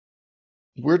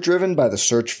We're driven by the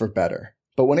search for better.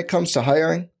 But when it comes to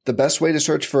hiring, the best way to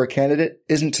search for a candidate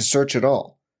isn't to search at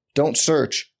all. Don't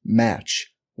search,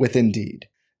 match with Indeed.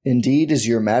 Indeed is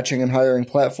your matching and hiring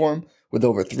platform with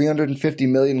over 350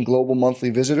 million global monthly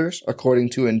visitors,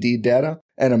 according to Indeed data,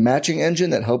 and a matching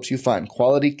engine that helps you find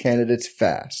quality candidates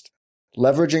fast.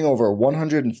 Leveraging over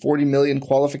 140 million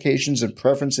qualifications and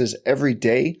preferences every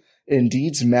day,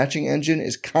 Indeed's matching engine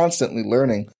is constantly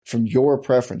learning from your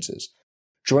preferences.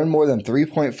 Join more than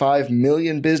 3.5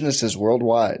 million businesses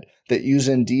worldwide that use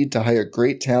Indeed to hire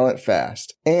great talent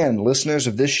fast. And listeners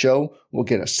of this show will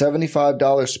get a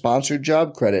 $75 sponsored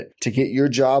job credit to get your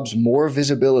jobs more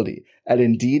visibility at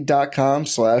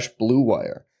Indeed.com/Blue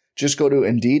Wire. Just go to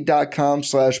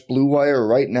Indeed.com/Blue Wire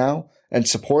right now and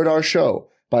support our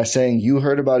show by saying you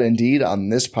heard about Indeed on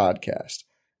this podcast.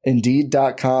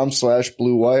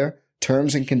 Indeed.com/Blue Wire.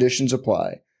 Terms and conditions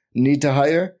apply. Need to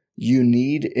hire? You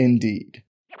need Indeed.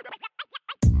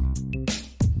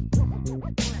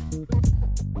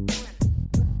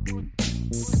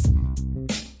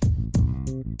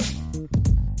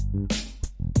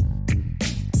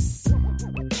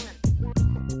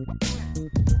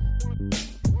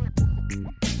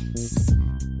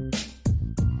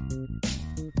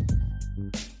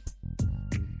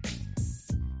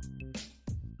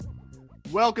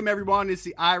 Welcome, everyone. It's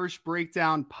the Irish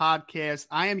Breakdown Podcast.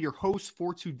 I am your host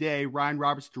for today, Ryan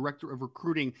Roberts, Director of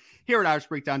Recruiting here at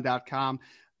IrishBreakdown.com.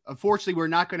 Unfortunately, we're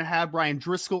not going to have Brian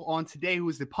Driscoll on today, who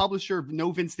is the publisher of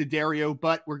No Vince DiDario,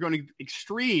 but we're going to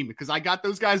extreme, because I got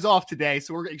those guys off today,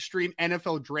 so we're extreme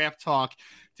NFL draft talk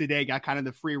today. Got kind of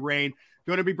the free reign.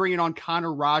 Going to be bringing on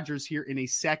Connor Rogers here in a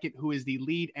second, who is the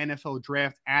lead NFL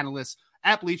draft analyst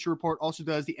at Bleacher Report, also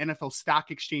does the NFL Stock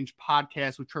Exchange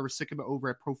podcast with Trevor Sikkema over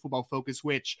at Pro Football Focus,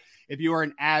 which, if you are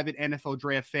an avid NFL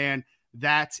draft fan,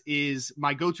 that is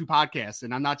my go-to podcast.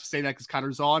 And I'm not just saying that because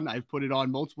Connor's on. I've put it on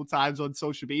multiple times on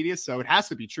social media, so it has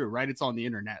to be true, right? It's on the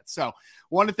internet. So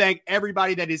want to thank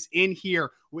everybody that is in here.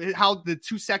 How the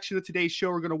two sections of today's show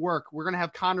are going to work. We're going to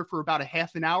have Connor for about a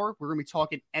half an hour. We're going to be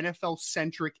talking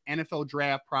NFL-centric NFL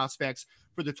draft prospects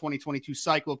for the 2022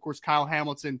 cycle. Of course, Kyle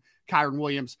Hamilton, Kyren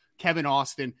Williams, Kevin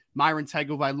Austin, Myron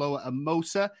Tagovailoa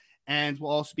Amosa, and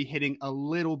we'll also be hitting a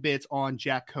little bit on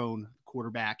Jack Cohn,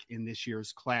 quarterback in this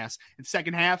year's class. In the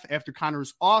second half, after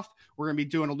Connor's off, we're going to be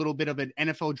doing a little bit of an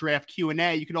NFL draft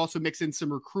Q&A. You can also mix in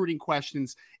some recruiting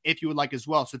questions if you would like as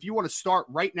well. So if you want to start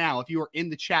right now, if you are in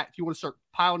the chat, if you want to start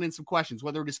piling in some questions,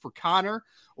 whether it is for Connor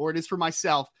or it is for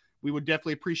myself, we would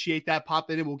definitely appreciate that.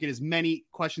 Pop it in. We'll get as many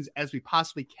questions as we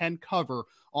possibly can cover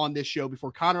on this show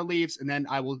before Connor leaves, and then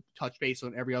I will touch base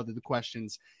on every other of the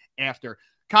questions after.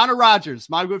 Connor Rogers,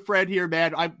 my good friend here,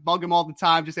 man. I bug him all the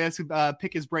time. Just ask him,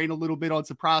 pick his brain a little bit on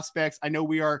some prospects. I know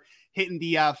we are hitting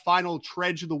the final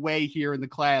trudge of the way here in the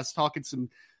class, talking some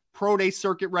pro day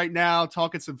circuit right now,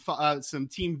 talking some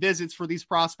team visits for these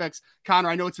prospects. Connor,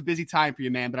 I know it's a busy time for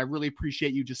you, man, but I really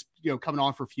appreciate you just coming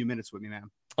on for a few minutes with me, man.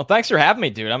 Well, thanks for having me,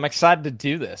 dude. I'm excited to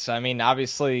do this. I mean,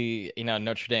 obviously,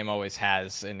 Notre Dame always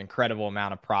has an incredible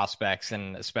amount of prospects,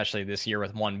 and especially this year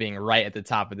with one being right at the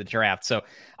top of the draft. So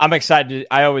I'm excited.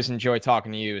 I always enjoy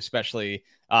talking to you, especially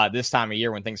this time of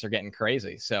year when things are getting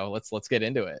crazy. So let's get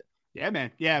into it. Yeah,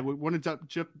 man. Yeah, we want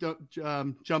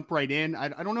to jump right in. I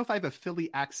don't know if I have a Philly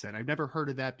accent. I've never heard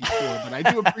of that before, but I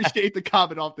do appreciate the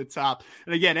comment off the top.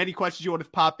 And again, any questions you want to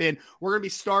pop in, we're going to be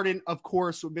starting, of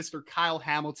course, with Mr. Kyle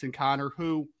Hamilton, Connor,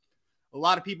 who a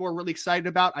lot of people are really excited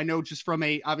about. I know just from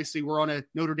obviously we're on a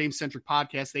Notre Dame-centric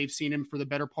podcast. They've seen him for the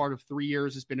better part of 3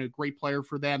 years. Has been a great player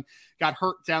for them. Got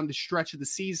hurt down the stretch of the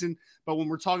season. But when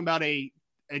we're talking about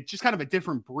just kind of a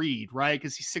different breed, right?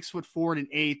 Because he's 6'4" and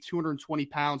 1/8", 220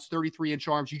 pounds, 33-inch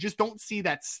arms. You just don't see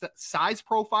that size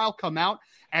profile come out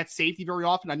at safety very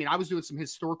often. I mean, I was doing some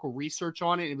historical research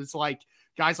on it. It was like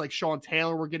guys like Sean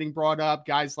Taylor were getting brought up.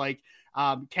 Guys like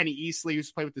Kenny Easley, who used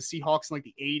to play with the Seahawks in like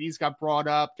the 80s, got brought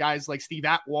up. Guys like Steve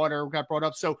Atwater got brought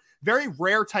up. So very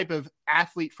rare type of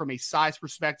athlete from a size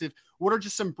perspective. What are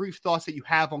just some brief thoughts that you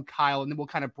have on Kyle? And then we'll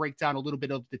kind of break down a little bit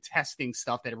of the testing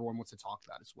stuff that everyone wants to talk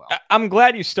about as well. I'm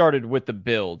glad you started with the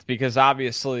build, because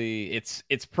obviously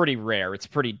it's pretty rare. It's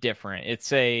pretty different.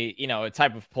 It's a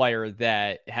type of player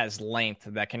that has length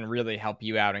that can really help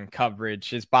you out in coverage.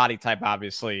 His body type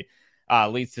obviously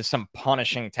leads to some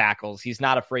punishing tackles. He's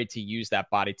not afraid to use that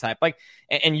body type.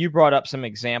 And you brought up some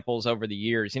examples over the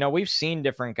years. We've seen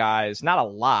different guys, not a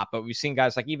lot, but we've seen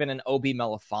guys like even an Obi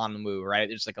Melifonwu, right?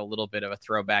 There's like a little bit of a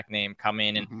throwback name come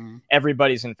in, and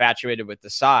everybody's infatuated with the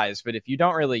size. But if you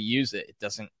don't really use it, it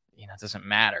doesn't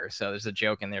matter. So there's a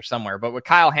joke in there somewhere. But with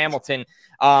Kyle Hamilton,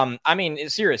 I mean,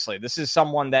 seriously, this is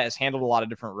someone that has handled a lot of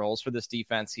different roles for this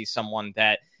defense. He's someone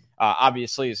that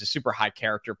Obviously, is a super high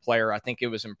character player. I think it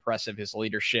was impressive, his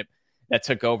leadership that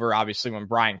took over, obviously, when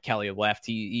Brian Kelly left.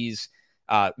 He's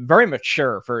very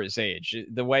mature for his age.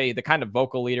 The kind of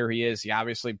vocal leader he is, he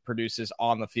obviously produces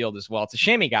on the field as well. It's a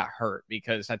shame he got hurt,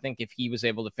 because I think if he was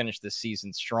able to finish this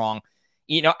season strong,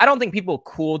 I don't think people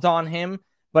cooled on him,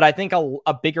 but I think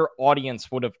a bigger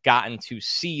audience would have gotten to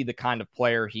see the kind of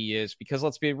player he is, because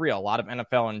let's be real, a lot of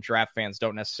NFL and draft fans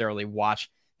don't necessarily watch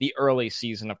the early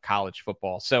season of college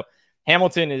football. So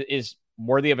Hamilton is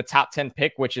worthy of a top 10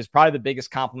 pick, which is probably the biggest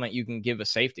compliment you can give a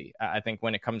safety, I think,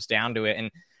 when it comes down to it.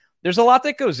 And there's a lot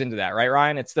that goes into that, right,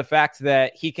 Ryan? It's the fact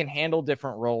that he can handle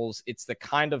different roles. It's the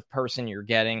kind of person you're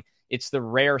getting. It's the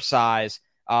rare size.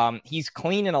 He's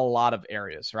clean in a lot of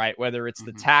areas, right? Whether it's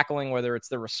the tackling, whether it's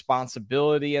the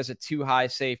responsibility as a 2-high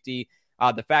safety,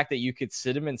 the fact that you could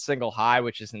sit him in single high,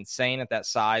 which is insane at that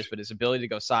size, but his ability to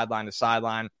go sideline to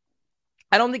sideline.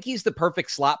 I don't think he's the perfect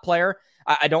slot player.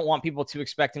 I don't want people to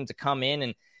expect him to come in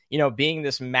and, being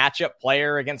this matchup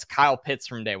player against Kyle Pitts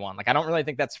from day one. Like, I don't really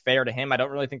think that's fair to him. I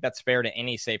don't really think that's fair to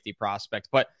any safety prospect,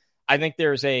 but I think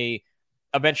there's a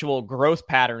eventual growth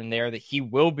pattern there that he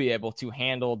will be able to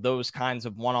handle those kinds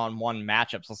of one-on-one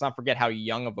matchups. Let's not forget how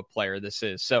young of a player this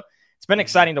is. So it's been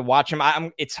exciting to watch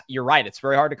him. You're right. It's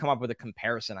very hard to come up with a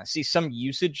comparison. I see some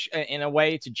usage in a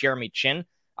way to Jeremy Chin,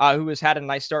 who has had a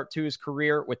nice start to his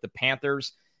career with the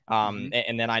Panthers.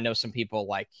 And then I know some people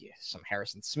like some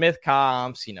Harrison Smith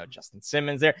comps, Justin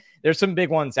Simmons. There's some big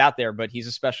ones out there, but he's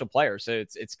a special player. So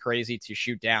it's crazy to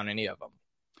shoot down any of them.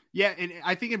 Yeah, and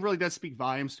I think it really does speak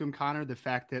volumes to him, Connor, the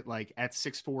fact that, like, at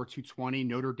 6'4", 220,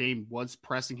 Notre Dame was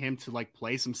pressing him to, like,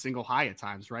 play some single high at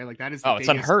times, right? Like, that is it's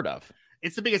unheard of.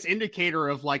 It's the biggest indicator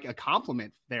of, like, a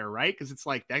compliment there, right? Because it's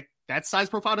like that size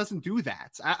profile doesn't do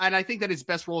that. And I think that his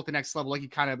best role at the next level, like you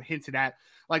kind of hinted at,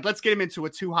 like, let's get him into a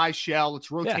 2-high shell.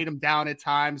 Let's rotate him down at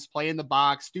times, play in the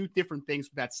box, do different things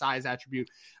with that size attribute.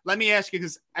 Let me ask you,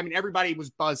 because, everybody was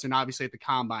buzzing, obviously, at the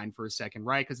combine for a second,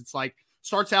 right? Because it's like,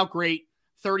 starts out great,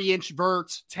 30-inch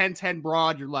verts, 10-10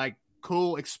 broad. You're like,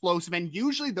 cool, explosive. And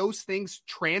usually those things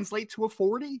translate to a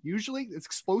 40. Usually it's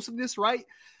explosiveness, right?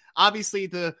 Obviously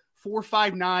the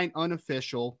 4.59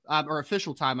 unofficial, or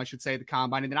official time, I should say, at the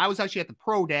combine. And then I was actually at the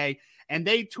pro day, and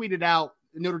they tweeted out,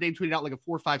 Notre Dame tweeted out like a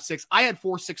 4.56. I had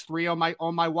 4.63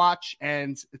 on my watch,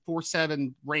 and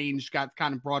 4.7 range got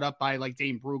kind of brought up by like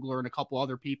Dane Brugler and a couple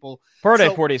other people. Pro day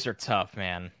 40s are tough,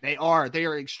 man. They are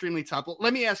extremely tough. Well,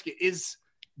 let me ask you, is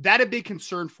that a big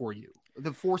concern for you?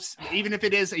 The force, even if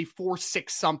it is a 4.6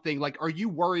 something, like, are you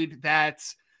worried that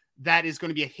is going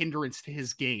to be a hindrance to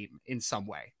his game in some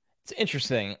way? It's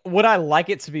interesting. Would I like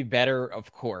it to be better?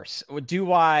 Of course.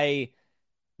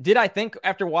 Did I think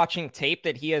after watching tape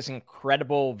that he has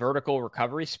incredible vertical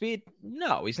recovery speed?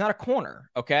 No, he's not a corner.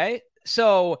 Okay.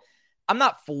 So I'm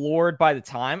not floored by the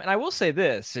time. And I will say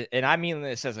this, and I mean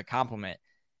this as a compliment.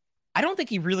 I don't think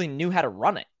he really knew how to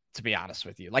run it, to be honest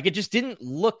with you. Like, it just didn't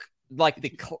look like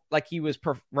he was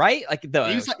right. Like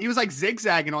he was like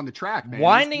zigzagging on the track, man.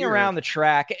 Winding around the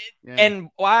track. Yeah. And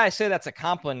why I say that's a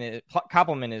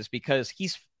compliment is because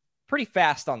he's pretty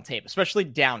fast on tape, especially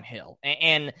downhill.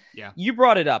 And you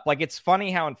brought it up. Like, it's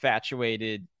funny how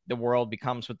infatuated the world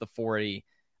becomes with the 40,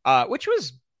 which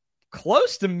was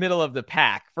close to middle of the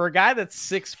pack for a guy that's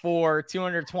 6'4",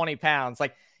 220 pounds.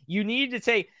 Like, you need to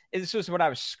take, this was what I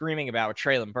was screaming about with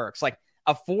Treylon Burks, like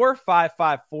a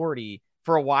 4.55 40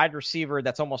 for a wide receiver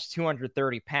that's almost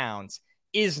 230 pounds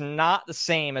is not the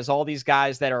same as all these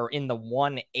guys that are in the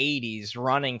 180s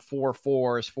running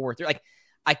 4.4s, 4.3. Like,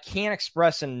 I can't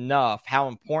express enough how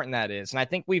important that is. And I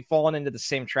think we've fallen into the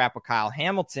same trap with Kyle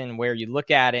Hamilton, where you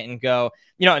look at it and go,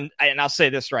 and I'll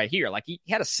say this right here, like, he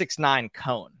had a 6'9"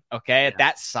 cone. Okay. At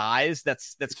that size,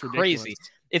 that's crazy. Ridiculous.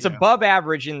 It's above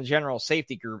average in the general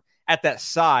safety group. At that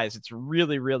size, it's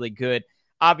really, really good.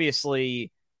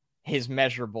 Obviously, his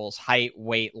measurables, height,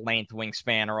 weight, length,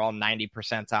 wingspan, are all 90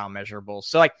 percentile measurables.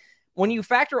 So, like, when you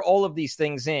factor all of these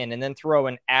things in and then throw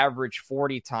an average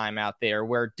 40 time out there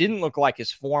where it didn't look like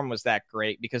his form was that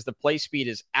great because the play speed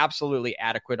is absolutely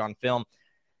adequate on film,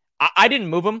 I didn't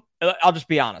move him. I'll just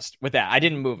be honest with that. I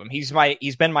didn't move him. He's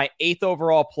been my 8th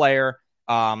overall player,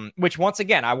 which, once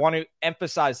again, I want to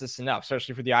emphasize this enough,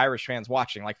 especially for the Irish fans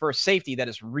watching. Like, for a safety, that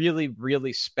is really,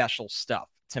 really special stuff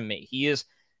to me. He is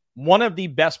one of the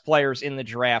best players in the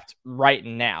draft right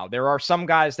now. There are some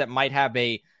guys that might have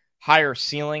a higher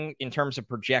ceiling in terms of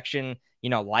projection,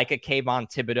 like a Kayvon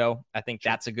Thibodeau. I think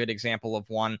that's a good example of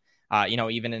one,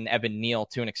 even an Evan Neal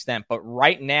to an extent. But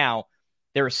right now,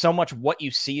 there is so much what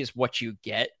you see is what you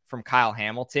get from Kyle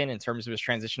Hamilton in terms of his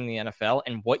transition to the NFL,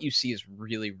 and what you see is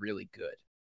really, really good.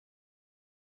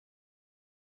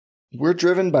 We're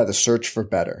driven by the search for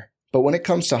better. But when it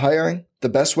comes to hiring, the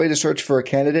best way to search for a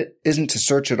candidate isn't to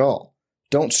search at all.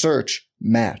 Don't search,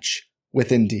 match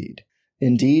with Indeed.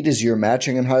 Indeed is your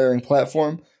matching and hiring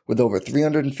platform with over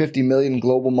 350 million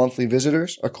global monthly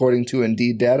visitors, according to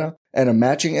Indeed data, and a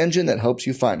matching engine that helps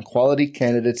you find quality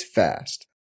candidates fast.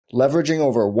 Leveraging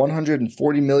over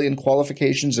 140 million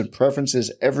qualifications and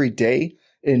preferences every day,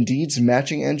 Indeed's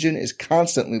matching engine is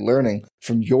constantly learning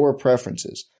from your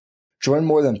preferences. Join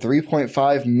more than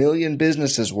 3.5 million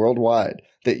businesses worldwide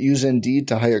that use Indeed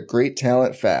to hire great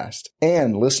talent fast.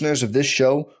 And listeners of this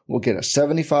show will get a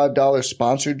 $75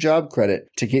 sponsored job credit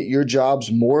to get your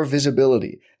jobs more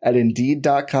visibility at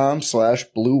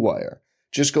Indeed.com/Blue Wire.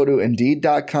 Just go to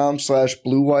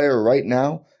Indeed.com/Blue Wire right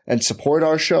now and support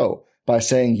our show by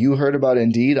saying you heard about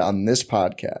Indeed on this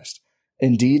podcast.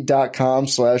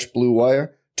 Indeed.com/Blue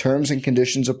Wire. Terms and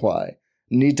conditions apply.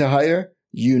 Need to hire?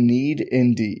 You need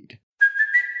Indeed.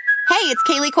 Hey, it's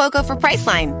Kaylee Cuoco for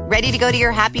Priceline. Ready to go to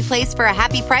your happy place for a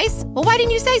happy price? Well, why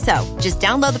didn't you say so? Just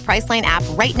download the Priceline app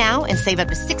right now and save up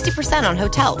to 60% on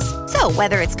hotels. So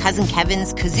whether it's Cousin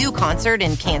Kevin's Kazoo Concert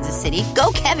in Kansas City,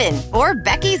 go Kevin, or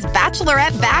Becky's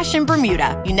Bachelorette Bash in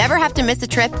Bermuda, you never have to miss a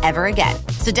trip ever again.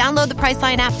 So download the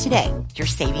Priceline app today. Your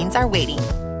savings are waiting.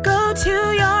 Go to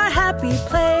your happy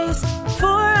place for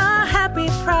a happy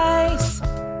price.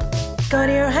 Go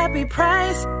to your happy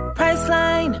price,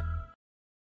 Priceline.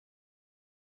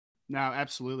 No,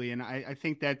 absolutely. And I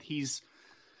think that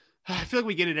I feel like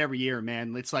we get it every year,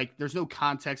 man. It's like there's no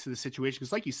context to the situation.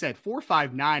 Because like you said,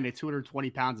 4'5'9" at 220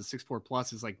 pounds and 6'4"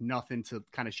 plus is like nothing to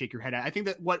kind of shake your head at. I think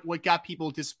that what got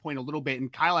people disappointed a little bit,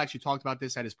 and Kyle actually talked about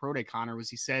this at his pro day, Connor, was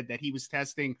he said that he was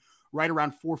testing right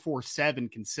around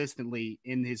 4.47 consistently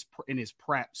in his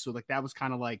prep. So like that was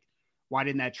kind of like, why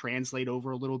didn't that translate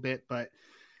over a little bit? But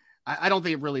I don't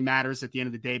think it really matters at the end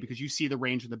of the day because you see the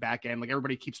range in the back end. Like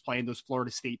everybody keeps playing those Florida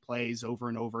State plays over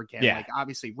and over again. Yeah. Like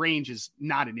obviously range is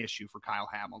not an issue for Kyle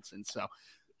Hamilton. So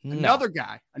another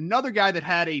guy that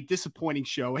had a disappointing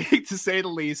showing to say the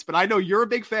least, but I know you're a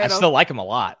big fan of. I still like him a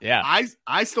lot. Yeah.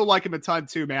 I still like him a ton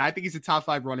too, man. I think he's a top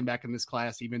 5 running back in this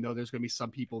class, even though there's going to be some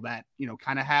people that,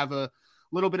 kind of have a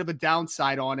little bit of a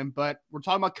downside on him, but we're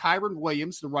talking about Kyren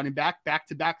Williams, the running back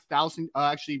to back 1,000.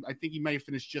 Actually, I think he may have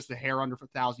finished just a hair under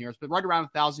 1,000 yards, but right around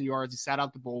 1,000 yards. He sat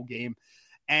out the bowl game.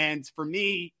 And for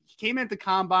me, he came into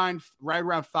combine right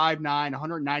around 5'9",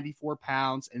 194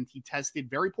 pounds, and he tested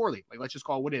very poorly. Like, let's just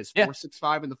call it what it is.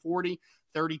 4.65 in the 40,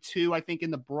 32, I think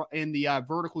in the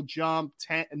vertical jump,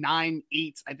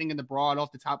 9.8, I think in the broad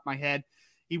off the top of my head.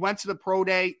 He went to the pro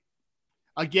day.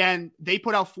 Again, they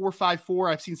put out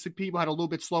 4.54. I've seen some people had a little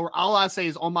bit slower. All I say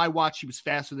is on my watch, he was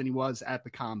faster than he was at the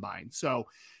combine. So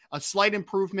a slight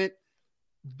improvement.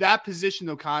 That position,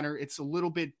 though, Connor, it's a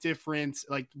little bit different.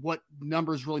 Like what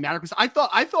numbers really matter? Because I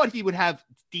thought he would have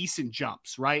decent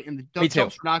jumps, right? And the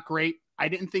jumps were not great. I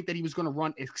didn't think that he was going to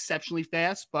run exceptionally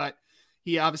fast, but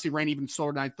he obviously ran even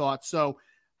slower than I thought. So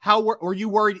are you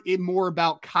worried more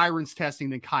about Kyron's testing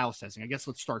than Kyle's testing? I guess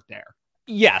let's start there.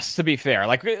 Yes, to be fair.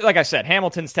 Like I said,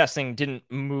 Hamilton's testing didn't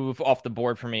move off the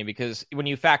board for me because when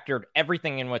you factored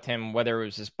everything in with him, whether it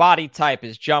was his body type,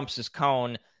 his jumps, his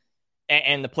cone,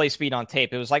 and the play speed on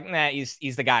tape, it was like, nah,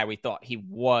 he's the guy we thought he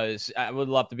was. I would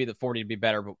love to be the 40 to be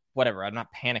better, but whatever. I'm not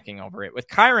panicking over it. With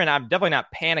Kyren, I'm definitely not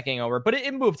panicking over it, but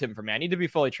it moved him for me. I need to be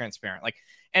fully transparent.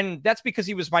 And that's because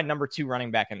he was my number 2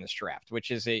 running back in this draft,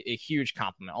 which is a huge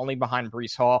compliment, only behind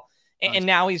Breece Hall. And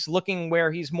now he's looking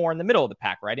where he's more in the middle of the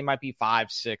pack, right? He might be 5,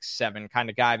 6, 7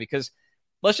 kind of guy because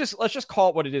let's just call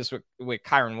it what it is with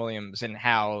Kyren Williams and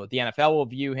how the NFL will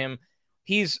view him.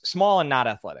 He's small and not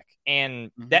athletic,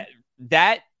 and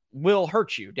that will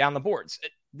hurt you down the boards.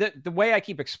 The way I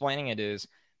keep explaining it is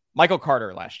Michael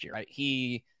Carter last year, right?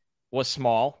 He was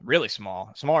small, really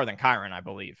small, smaller than Kyren, I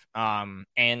believe, and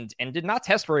did not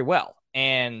test very well.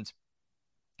 And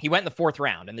he went in the 4th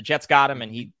round, and the Jets got him,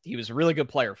 and he was a really good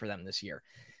player for them this year.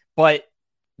 But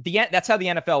that's how the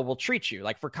NFL will treat you.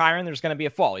 Like for Kyren, there's going to be a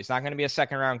fall. He's not going to be a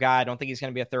 2nd-round guy. I don't think he's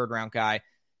going to be a 3rd-round guy.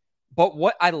 But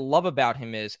what I love about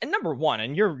him is, and number one,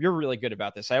 and you're really good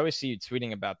about this. I always see you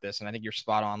tweeting about this, and I think you're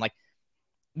spot on. Like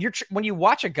when you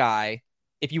watch a guy,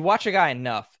 if you watch a guy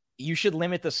enough, you should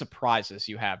limit the surprises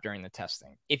you have during the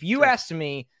testing. If you asked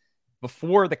me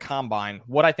before the combine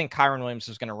what I think Kyren Williams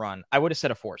was going to run, I would have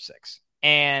said a 4.6.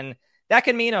 And that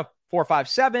could mean a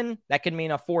 4.57. That could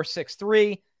mean a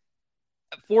 4.63.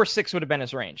 4.6 would have been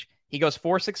his range. He goes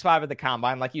 4.65 at the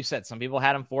combine. Like you said, some people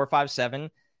had him 4.57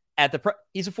 at the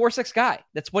he's a 4.6 guy.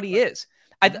 That's what he is.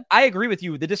 I agree with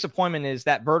you. The disappointment is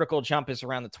that vertical jump is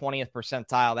around the 20th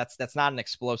percentile. That's not an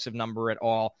explosive number at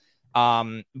all.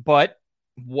 But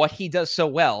what he does so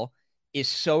well is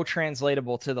so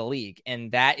translatable to the league.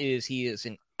 And that is, he is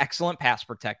an excellent pass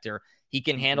protector. He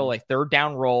can handle a third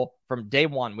down role from day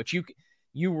one, which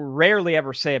you rarely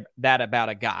ever say that about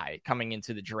a guy coming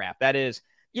into the draft. That is,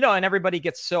 and everybody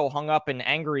gets so hung up and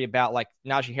angry about like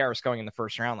Najee Harris going in the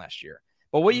first round last year.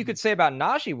 But what you could say about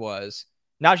Najee was,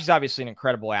 Najee's obviously an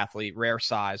incredible athlete, rare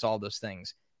size, all those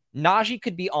things. Najee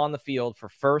could be on the field for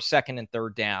first, second, and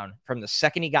third down from the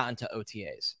second he got into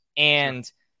OTAs. And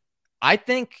I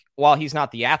think while he's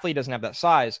not the athlete, doesn't have that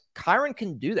size, Kyren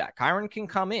can do that. Kyren can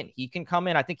come in. He can come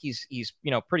in. I think he's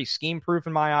pretty scheme proof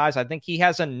in my eyes. I think he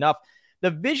has enough. The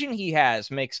vision he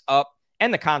has makes up,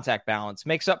 and the contact balance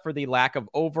makes up for the lack of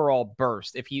overall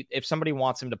burst if somebody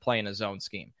wants him to play in a zone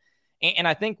scheme. And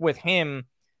I think with him,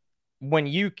 when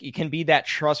you can be that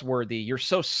trustworthy, you're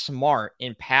so smart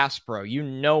in pass pro, you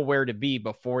know where to be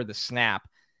before the snap.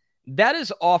 That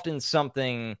is often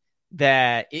something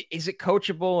that is it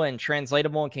coachable and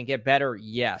translatable and can get better?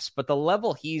 Yes. But the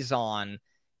level he's on,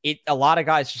 a lot of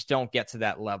guys just don't get to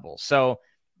that level. So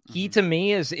he, to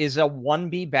me, is a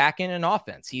 1B back in an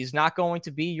offense. He's not going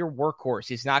to be your workhorse.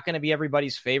 He's not going to be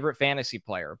everybody's favorite fantasy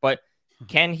player, but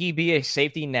can he be a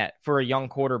safety net for a young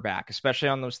quarterback, especially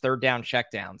on those third down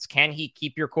checkdowns? Can he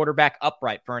keep your quarterback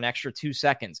upright for an extra 2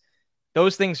 seconds?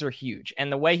 Those things are huge.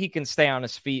 And the way he can stay on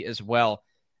his feet as well.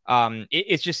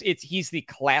 He's the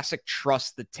classic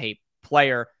trust the tape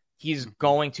player. He's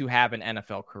going to have an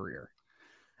NFL career.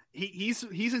 He's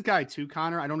a guy too,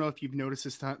 Connor. I don't know if you've noticed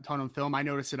this ton on film. I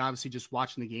noticed it obviously just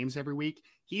watching the games every week.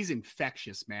 He's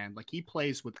infectious, man. Like he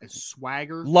plays with a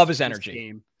swagger. Love his energy.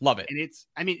 Game. Love it.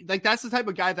 And that's the type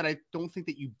of guy that I don't think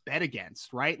that you bet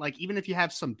against, right? Like even if you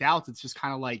have some doubts, it's just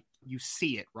kind of like you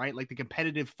see it, right? Like the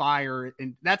competitive fire,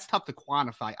 and that's tough to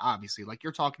quantify, obviously. Like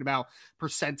you're talking about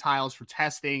percentiles for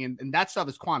testing, and that stuff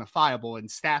is quantifiable, and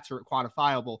stats are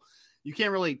quantifiable. You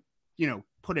can't really,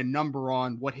 put a number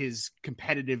on what his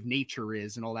competitive nature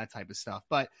is and all that type of stuff.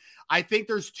 But I think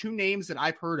there's 2 names that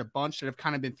I've heard a bunch that have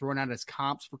kind of been thrown out as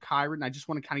comps for Kyren. I just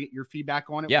want to kind of get your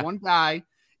feedback on it. Yeah. One guy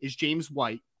is James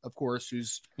White, of course,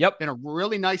 who's been a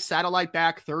really nice satellite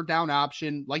back, third down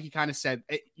option. Like you kind of said,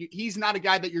 he's not a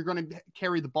guy that you're going to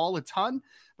carry the ball a ton,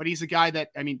 but he's a guy that,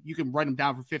 you can run him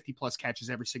down for 50 plus catches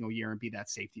every single year and be that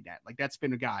safety net. Like that's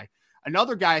been a guy.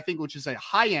 Another guy, I think, which is a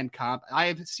high-end comp, I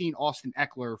have seen Austin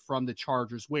Eckler from the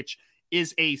Chargers, which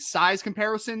is a size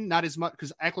comparison, not as much,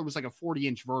 because Eckler was like a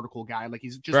 40-inch vertical guy. Like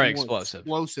he's just very a more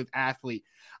explosive athlete.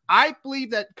 I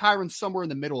believe that Kyren's somewhere in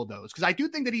the middle of those, because I do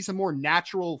think that he's a more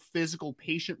natural, physical,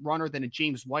 patient runner than a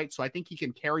James White, so I think he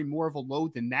can carry more of a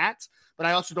load than that, but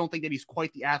I also don't think that he's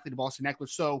quite the athlete of Austin Eckler.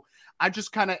 So I'm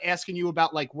just kind of asking you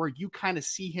about like where you kind of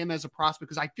see him as a prospect,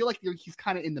 because I feel like he's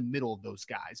kind of in the middle of those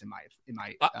guys in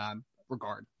my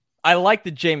regard. I like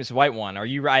the James White one.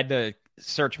 I had to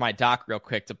search my doc real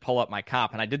quick to pull up my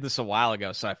comp, and I did this a while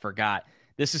ago, so I forgot.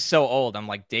 This is so old. I'm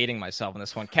like dating myself in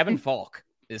this one. Kevin Falk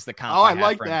is the comp. I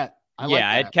like that. I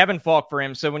had Kevin Falk for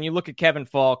him. So when you look at Kevin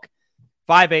Falk,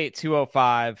 5'8",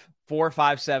 205,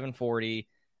 4.57 40,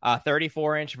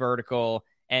 34-inch vertical,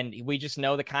 and we just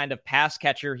know the kind of pass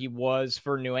catcher he was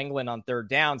for New England on third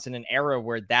downs in an era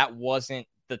where that wasn't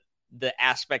the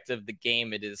aspect of the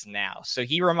game it is now. So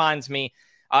he reminds me,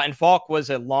 and Falk was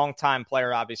a longtime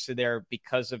player, obviously, there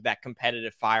because of that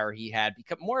competitive fire he had,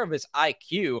 because more of his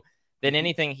IQ than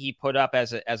anything he put up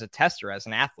as a tester, as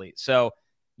an athlete. So,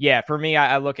 yeah, for me,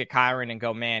 I look at Kyren and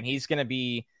go, man, he's going to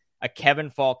be a Kevin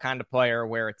Falk kind of player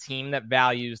where a team that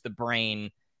values the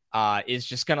brain is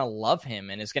just going to love him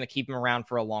and is going to keep him around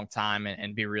for a long time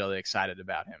and be really excited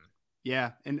about him.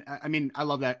 Yeah. And I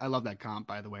love that. I love that comp,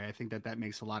 by the way. I think that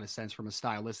makes a lot of sense from a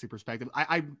stylistic perspective.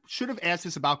 I should have asked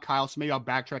this about Kyle, so maybe I'll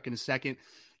backtrack in a second.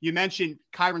 You mentioned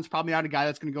Kyren's probably not a guy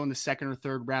that's going to go in the second or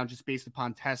third round just based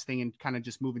upon testing and kind of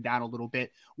just moving down a little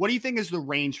bit. What do you think is the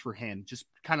range for him? Just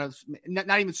kind of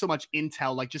not even so much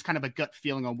intel, like just kind of a gut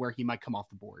feeling on where he might come off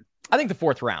the board. I think the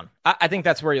fourth round. I think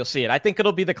that's where you'll see it. I think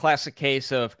it'll be the classic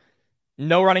case of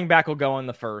no running back will go in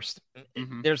the first.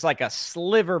 Mm-hmm. There's like a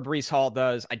sliver Breece Hall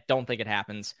does. I don't think it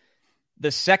happens.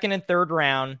 The second and third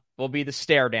round will be the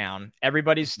stare down.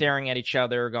 Everybody's staring at each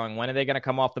other going, when are they going to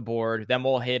come off the board? Then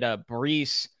we'll hit a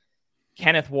Breece,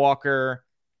 Kenneth Walker,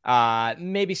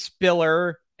 maybe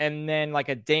Spiller, and then like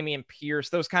a Dameon Pierce.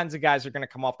 Those kinds of guys are going to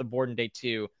come off the board in day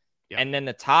 2. Yep. And then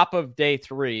the top of day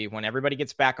 3, when everybody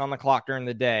gets back on the clock during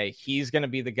the day, he's going to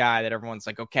be the guy that everyone's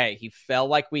like, okay, he fell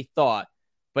like we thought,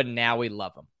 but now we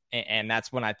love him. And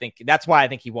that's why I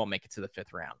think he won't make it to the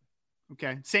 5th round.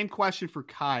 Okay. Same question for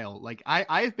Kyle. Like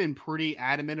I have been pretty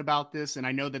adamant about this, and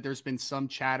I know that there's been some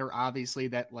chatter, obviously,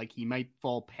 that like he might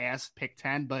fall past pick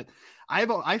 10, but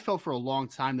I felt for a long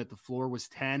time that the floor was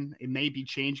 10. It may be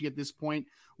changing at this point.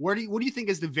 What do you think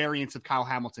is the variance of Kyle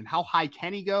Hamilton? How high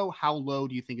can he go? How low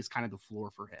do you think is kind of the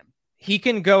floor for him? He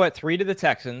can go at 3 to the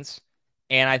Texans,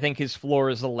 and I think his floor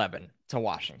is 11 to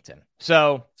Washington.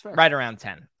 So right around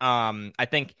 10. I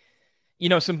think,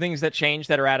 some things that changed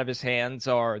that are out of his hands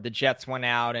are the Jets went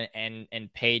out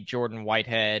and paid Jordan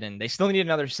Whitehead, and they still need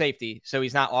another safety, so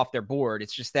he's not off their board.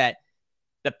 It's just that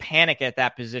the panic at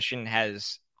that position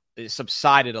has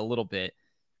subsided a little bit.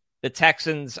 The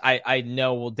Texans, I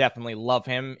know, will definitely love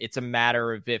him. It's a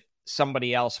matter of if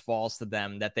somebody else falls to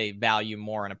them that they value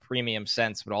more in a premium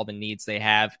sense with all the needs they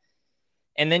have.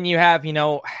 And then you have,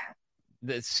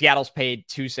 the Seattle's paid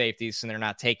 2 safeties and they're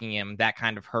not taking him. That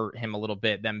kind of hurt him a little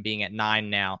bit, them being at 9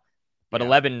 now. But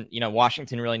 11,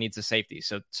 Washington really needs a safety.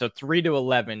 So 3 to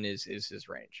 11 is his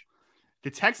range. The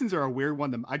Texans are a weird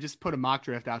one. I just put a mock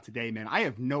draft out today, man. I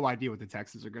have no idea what the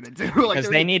Texans are going to do. Because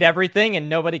they need everything and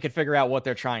nobody could figure out what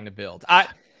they're trying to build.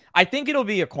 I think it'll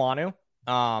be Ekwonu.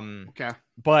 Okay.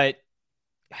 But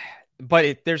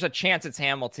there's a chance it's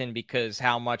Hamilton because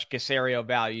how much Caserio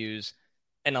values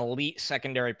an elite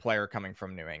secondary player coming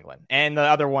from New England. And the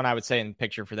other one I would say in the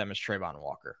picture for them is Trayvon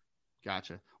Walker.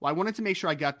 Gotcha. Well, I wanted to make sure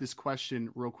I got this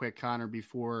question real quick, Connor,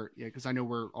 before, because I know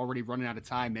we're already running out of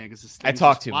time, man. Because I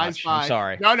talk too much. I'm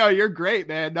sorry. No, you're great,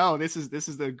 man. No, this is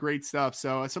the great stuff.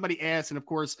 So somebody asked, and of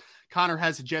course, Connor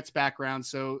has a Jets background.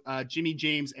 So Jimmy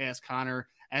James asked Connor,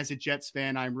 as a Jets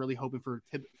fan, I'm really hoping for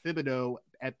Thibodeau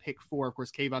at pick 4. Of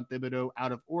course, Kayvon Thibodeau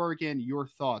out of Oregon. Your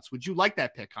thoughts? Would you like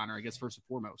that pick, Connor? I guess first and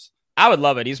foremost. I would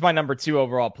love it. He's my number 2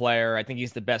 overall player. I think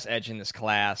he's the best edge in this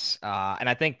class. And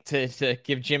I think to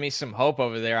give Jimmy some hope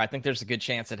over there, I think there's a good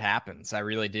chance it happens. I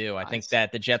really do. Nice. I think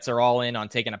that the Jets are all in on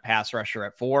taking a pass rusher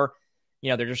at 4.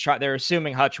 They're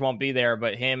assuming Hutch won't be there,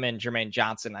 but him and Jermaine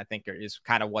Johnson, I think, is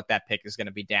kind of what that pick is going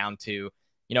to be down to.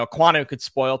 Ekwonu could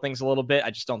spoil things a little bit.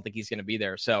 I just don't think he's going to be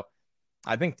there. So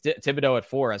I think Thibodeau at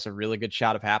 4 has a really good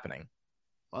shot of happening.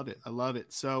 Love it. I love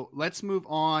it. So let's move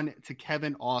on to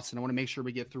Kevin Austin. I want to make sure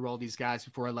we get through all these guys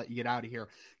before I let you get out of here.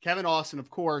 Kevin Austin, of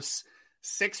course,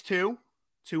 6'2",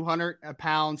 200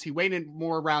 pounds. He weighed in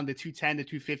more around the 210 to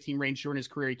 215 range during his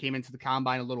career. He came into the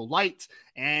combine a little light,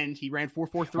 and he ran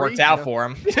 4.43. Worked out for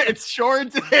him. It sure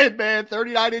did, man.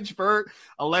 39-inch vert,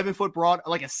 11-foot broad,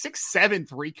 like a 6'7"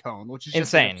 3-cone, which is just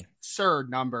insane. An absurd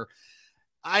number.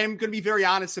 I am going to be very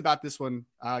honest about this one,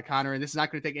 Connor, and this is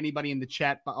not going to take anybody in the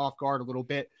chat off guard a little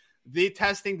bit. The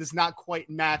testing does not quite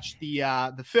match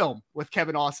the film with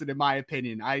Kevin Austin, in my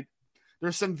opinion.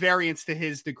 There's some variance to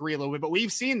his degree a little bit, but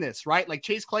we've seen this, right? Like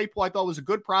Chase Claypool, I thought was a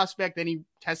good prospect. Then he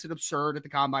tested absurd at the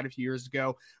combine a few years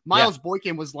ago. Miles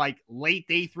Boykin was like late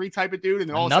day 3 type of dude, and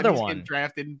then all of a sudden he's getting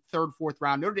drafted in 3rd, 4th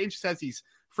round. Notre Dame just has these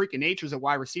freaking natures at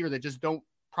wide receiver that just don't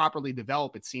properly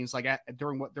develop. It seems like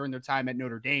during their time at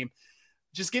Notre Dame.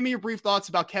 Just give me your brief thoughts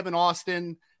about Kevin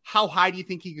Austin. How high do you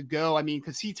think he could go? I mean,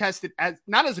 because he tested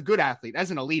not as a good athlete,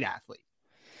 as an elite athlete.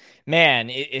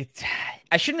 Man,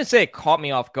 I shouldn't say it caught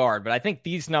me off guard, but I think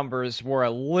these numbers were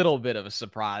a little bit of a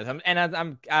surprise.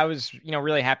 I was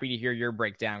really happy to hear your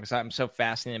breakdown because I'm so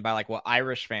fascinated by like what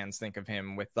Irish fans think of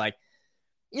him with like,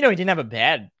 he didn't have a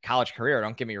bad college career.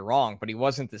 Don't get me wrong, but he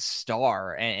wasn't the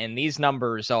star. And these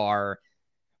numbers are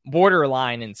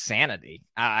borderline insanity.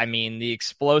 I mean, the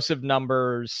explosive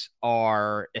numbers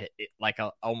are like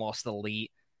almost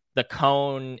elite. The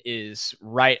cone is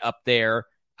right up there.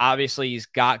 Obviously, he's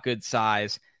got good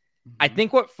size. Mm-hmm. I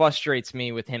think what frustrates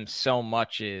me with him so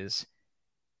much is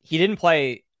he didn't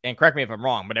play, and correct me if I'm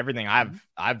wrong, but everything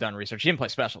I've done research, he didn't play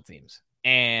special teams.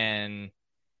 And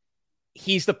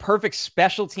he's the perfect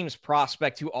special teams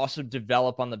prospect to also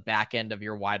develop on the back end of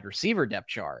your wide receiver depth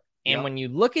chart. And when you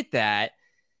look at that,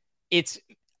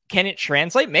 can it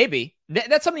translate? Maybe.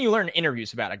 That's something you learn in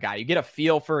interviews about a guy. You get a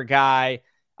feel for a guy.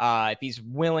 If he's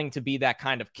willing to be that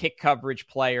kind of kick coverage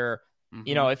player,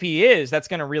 if he is, that's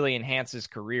going to really enhance his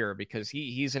career because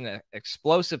he's an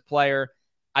explosive player.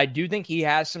 I do think he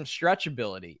has some stretch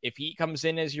ability. If he comes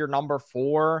in as your number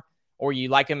 4 or you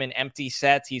like him in empty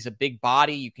sets, he's a big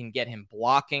body. You can get him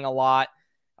blocking a lot.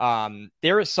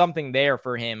 There is something there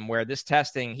for him where this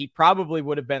testing, he probably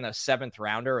would have been a 7th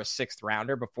rounder, a 6th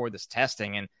rounder before this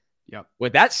testing. And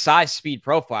with that size speed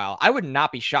profile, I would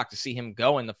not be shocked to see him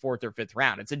go in the 4th or 5th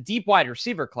round. It's a deep wide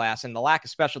receiver class and the lack of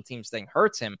special teams thing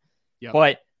hurts him,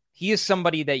 but he is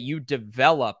somebody that you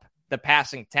develop the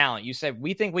passing talent. You said,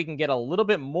 we think we can get a little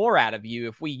bit more out of you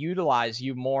if we utilize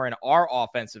you more in our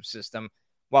offensive system,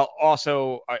 while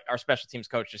also our special teams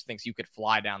coach just thinks you could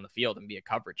fly down the field and be a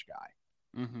coverage guy.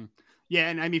 Mm-hmm. Yeah,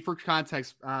 and I mean, for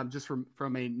context, just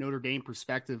from a Notre Dame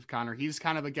perspective, Connor, he's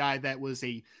kind of a guy that was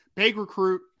a big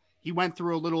recruit. He went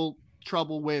through a little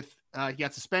trouble with he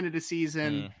got suspended a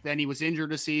season, then he was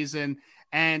injured a season,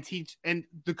 and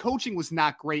the coaching was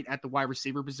not great at the wide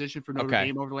receiver position for Notre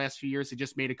Dame over the last few years. They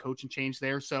just made a coaching change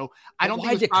there, so I don't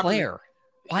think declare.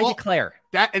 Why declare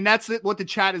that? And that's what the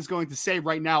chat is going to say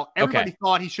right now. Everybody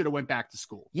thought he should have went back to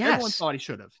school. Yes. Everyone thought he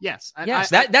should have. Yes.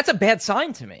 That's a bad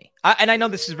sign to me. And I know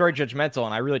this is very judgmental,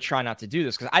 and I really try not to do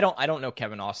this because I don't know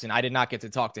Kevin Austin. I did not get to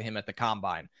talk to him at the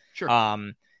combine. Sure.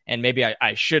 And maybe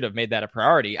I should have made that a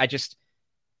priority.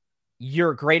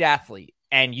 You're a great athlete,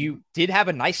 and you did have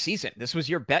a nice season. This was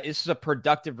your bet. This is a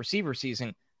productive receiver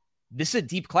season. This is a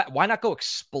deep class. Why not go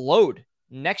explode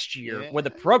next year with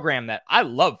a program that I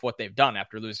love what they've done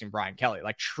after losing Brian Kelly?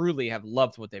 Like, truly have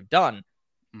loved what they've done.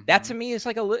 Mm-hmm. That to me is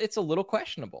it's a little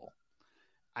questionable.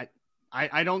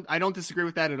 I don't disagree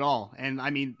with that at all. And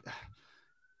I mean,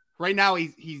 right now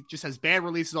he just has bad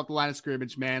releases off the line of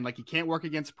scrimmage, man. Like, he can't work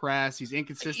against press. He's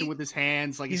inconsistent with his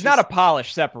hands. Like, he's not a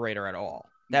polished separator at all.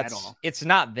 It's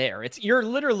not there. You're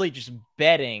literally just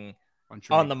betting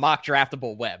on the mock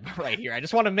draftable web right here. I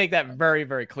just want to make that very,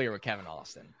 very clear with Kevin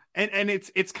Austin. And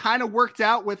it's kind of worked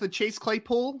out with a Chase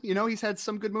Claypool. You know, he's had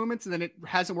some good moments, and then it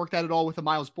hasn't worked out at all with a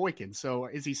Miles Boykin. So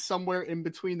is he somewhere in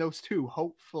between those two?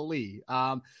 Hopefully.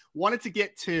 Wanted to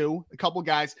get to a couple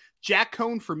guys. Jack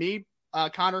Coan, for me,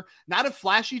 Connor, not a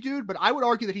flashy dude, but I would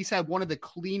argue that he's had one of the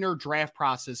cleaner draft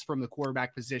process from the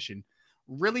quarterback position.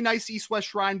 Really nice East-West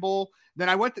Shrine Bowl. Then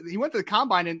he went to the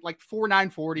combine in like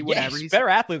 4.9 40, whatever. He's a better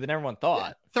athlete than everyone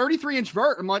thought. 33-inch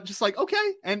vert. I'm just like,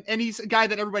 okay. And he's a guy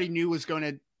that everybody knew was going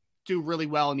to do really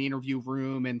well in the interview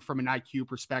room and from an IQ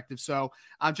perspective. So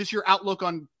just your outlook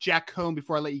on Jack Coan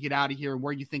before I let you get out of here, and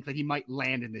where you think that he might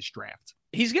land in this draft.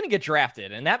 He's going to get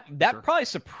drafted. And that sure. Probably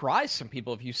surprised some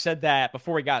people if you said that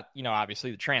before we got,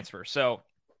 obviously the transfer. So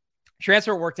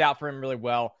transfer worked out for him really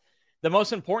well. The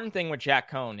most important thing with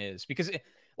Jack Coan is because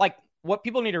what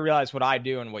people need to realize, what I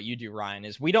do and what you do, Ryan,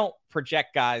 is we don't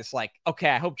project guys like, okay,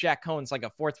 I hope Jack Coan's like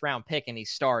a 4th round pick and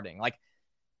he's starting. Like,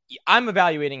 I'm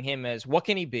evaluating him as, what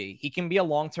can he be? He can be a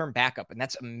long-term backup, and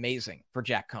that's amazing for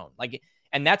Jack Coan.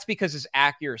 And that's because his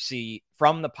accuracy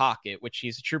from the pocket, which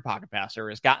he's a true pocket passer,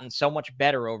 has gotten so much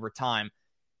better over time.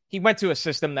 He went to a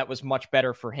system that was much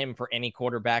better for him for any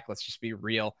quarterback. Let's just be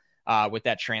real with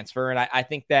that transfer. And I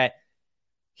think that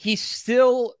he's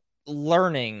still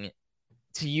learning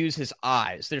to use his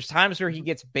eyes. There's times where he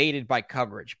gets baited by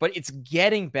coverage, but it's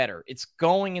getting better. It's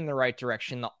going in the right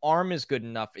direction. The arm is good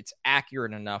enough. It's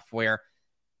accurate enough where,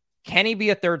 can he be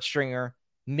a 3rd stringer?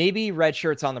 Maybe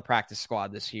redshirts on the practice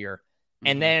squad this year. Mm-hmm.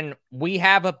 And then we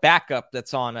have a backup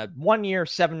that's on a 1-year,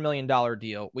 $7 million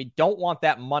deal. We don't want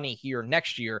that money here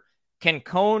next year. Can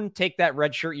Coan take that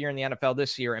redshirt year in the NFL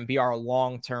this year and be our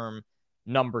long-term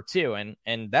number 2?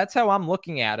 And that's how I'm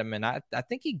looking at him. And I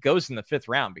think he goes in the 5th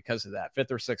round because of that,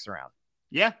 5th or 6th round.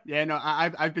 Yeah. No,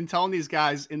 I've been telling these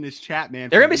guys in this chat, man.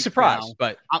 They're going to be surprised,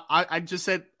 but I just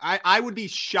said, I would be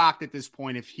shocked at this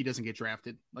point if he doesn't get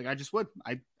drafted. Like, I just would.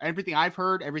 Everything I've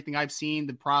heard, everything I've seen,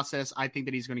 the process, I think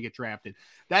that he's going to get drafted.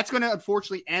 That's going to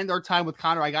unfortunately end our time with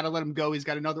Connor. I got to let him go. He's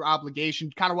got another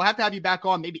obligation. Connor, we'll have to have you back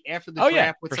on maybe after the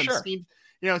draft with some steam,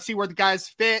 see where the guys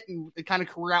fit and the kind of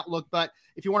career outlook. But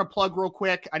if you want to plug real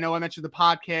quick, I know I mentioned the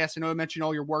podcast. I know I mentioned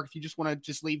all your work. If you just want to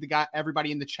just leave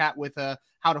everybody in the chat with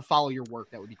how to follow your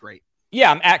work, that would be great.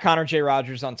 Yeah, I'm at Connor J.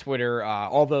 Rogers on Twitter.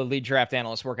 All the lead draft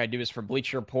analyst work I do is for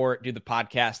Bleacher Report, do the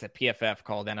podcast at PFF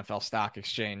called NFL Stock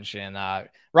Exchange. And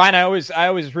Ryan, I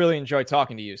always really enjoy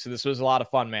talking to you. So this was a lot of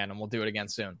fun, man, and we'll do it again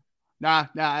soon. Nah,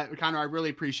 Connor, I really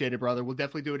appreciate it, brother. We'll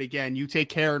definitely do it again. You take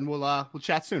care, and we'll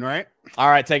chat soon, all right? All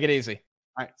right, take it easy.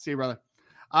 All right, see you, brother.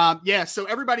 So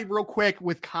everybody real quick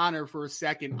with Connor for a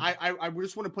second. I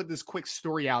just want to put this quick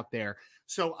story out there.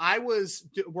 So I was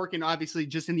working obviously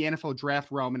just in the NFL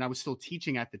draft realm, and I was still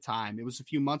teaching at the time. It was a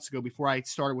few months ago before I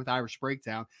started with Irish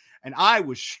Breakdown, and I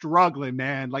was struggling,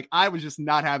 man. Like, I was just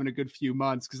not having a good few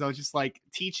months because I was just like,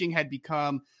 teaching had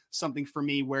become something for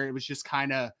me where it was just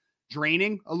kind of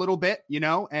draining a little bit,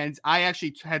 and I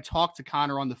actually had talked to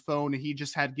Connor on the phone, and he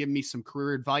just had given me some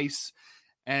career advice.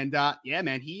 And yeah,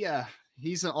 man,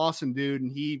 he's an awesome dude, and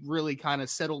he really kind of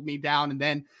settled me down and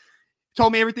then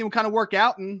told me everything would kind of work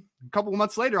out. And a couple of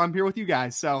months later, I'm here with you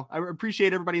guys. So I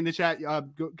appreciate everybody in the chat,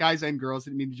 guys and girls.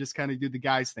 I didn't mean to just kind of do the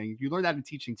guys thing. You learn that in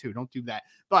teaching too. Don't do that.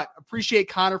 But appreciate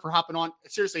Connor for hopping on.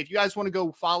 Seriously, if you guys want to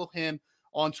go follow him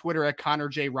on Twitter at Connor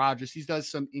J. Rogers, he does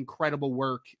some incredible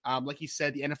work. Like he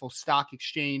said, the NFL Stock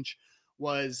Exchange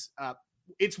was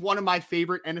it's one of my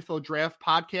favorite NFL draft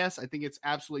podcasts. I think it's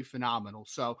absolutely phenomenal.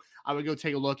 So I would go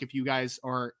take a look if you guys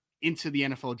are into the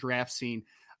NFL draft scene.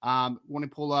 Want to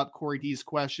pull up Corey D's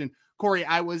question. Corey,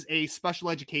 I was a special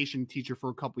education teacher for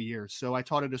a couple years. So I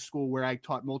taught at a school where I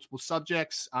taught multiple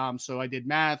subjects. So I did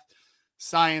math,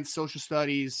 science, social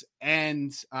studies,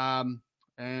 and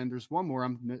there's one more.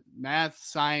 I'm math,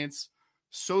 science,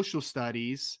 social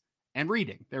studies, and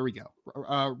reading. There we go.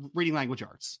 Reading language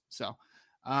arts. So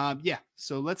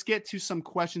so let's get to some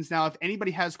questions now. If anybody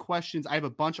has questions, I have a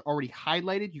bunch already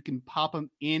highlighted. You can pop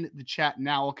them in the chat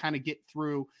now. I'll kind of get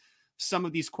through some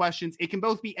of these questions. It can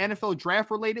both be NFL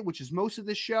draft related, which is most of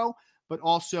this show, but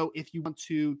also if you want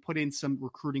to put in some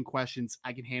recruiting questions,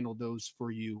 I can handle those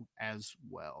for you as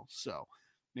well. So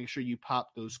make sure you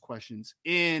pop those questions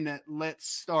in. Let's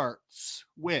start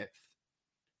with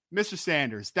Mr.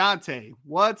 Sanders. Dante,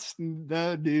 what's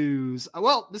the news?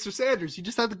 Well, Mr. Sanders, you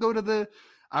just have to go to the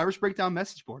Irish Breakdown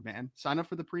message board, man. Sign up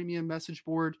for the premium message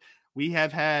board. We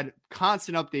have had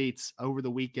constant updates over the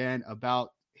weekend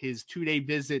about his 2-day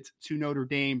visit to Notre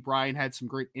Dame. Brian had some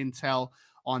great intel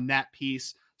on that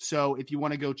piece. So if you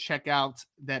want to go check out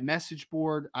that message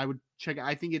board, I would check.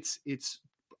 I think it's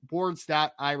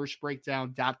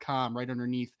boards.irishbreakdown.com right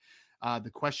underneath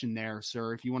the question there,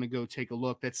 sir. If you want to go take a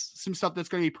look, that's some stuff that's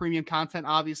going to be premium content,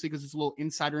 obviously, because it's a little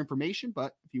insider information.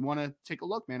 But if you want to take a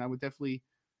look, man, I would definitely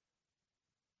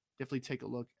take a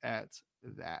look at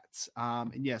that.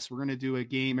 And yes, we're going to do a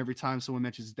game every time someone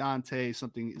mentions Dante.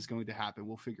 Something is going to happen.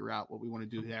 We'll figure out what we want to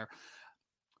do there.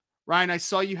 Ryan, I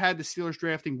saw you had the Steelers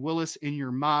drafting Willis in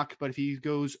your mock, but if he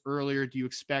goes earlier, do you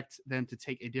expect them to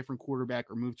take a different quarterback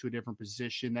or move to a different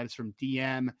position? That is from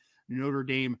DM Notre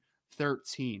Dame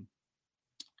 13.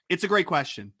 It's a great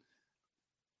question.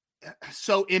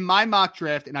 So in my mock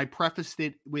draft, and I prefaced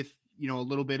it with, a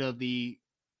little bit of the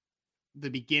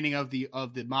beginning of the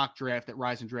mock draft at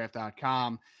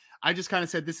riseanddraft.com, I just kind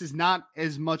of said this is not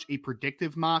as much a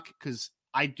predictive mock because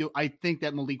I think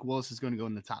that Malik Willis is going to go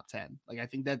in the top 10. Like, I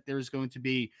think that there's going to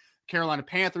be Carolina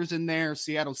Panthers in there,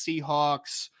 Seattle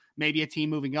Seahawks, maybe a team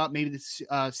moving up. Maybe the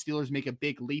Steelers make a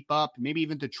big leap up. Maybe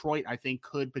even Detroit, I think,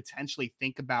 could potentially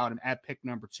think about him at pick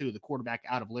number 2, the quarterback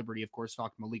out of Liberty, of course,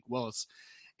 talking Malik Willis.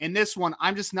 In this one,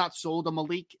 I'm just not sold on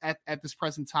Malik at this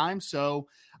present time. So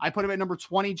I put him at number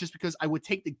 20 just because I would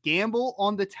take the gamble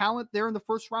on the talent there in the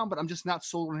first round, but I'm just not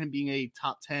sold on him being a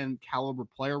top 10 caliber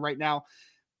player right now.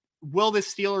 Will the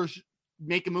Steelers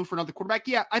make a move for another quarterback?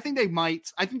 Yeah, I think they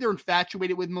might. I think they're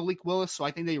infatuated with Malik Willis, so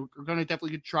I think they are going to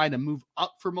definitely try to move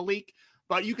up for Malik.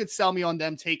 But you could sell me on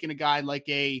them taking a guy like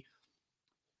a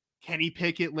Kenny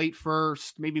Pickett late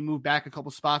first, maybe move back a couple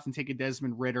spots and take a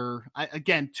Desmond Ridder.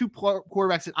 Again, 2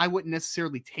 quarterbacks that I wouldn't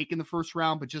necessarily take in the first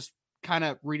round, but just kind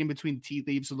of reading between the tea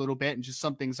leaves a little bit and just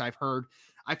some things I've heard.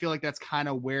 I feel like that's kind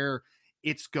of where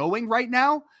it's going right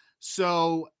now.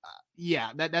 So,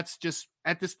 that's just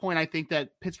at this point, I think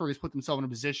that Pittsburgh has put themselves in a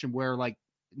position where, like,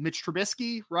 Mitch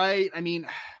Trubisky, right? I mean,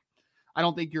 I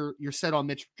don't think you're set on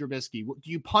Mitch Trubisky. Do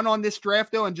you punt on this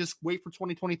draft, though, and just wait for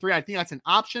 2023? I think that's an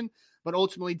option, but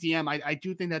ultimately, DM, I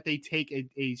do think that they take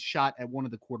a shot at one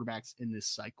of the quarterbacks in this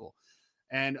cycle.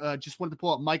 And just wanted to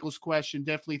pull up Michael's question.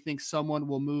 Definitely think someone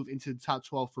will move into the top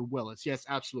 12 for Willis. Yes,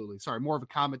 absolutely. Sorry, more of a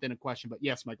comment than a question, but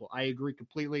yes, Michael, I agree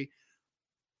completely.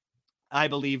 I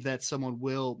believe that someone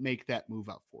will make that move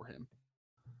up for him.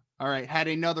 All right. Had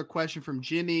another question from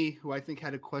Jimmy, who I think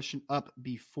had a question up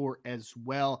before as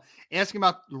well, asking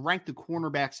about rank the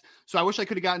cornerbacks. So I wish I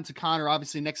could have gotten to Connor.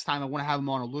 Obviously, next time I want to have him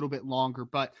on a little bit longer,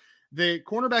 but the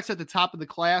cornerbacks at the top of the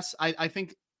class, I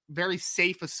think very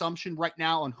safe assumption right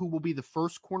now on who will be the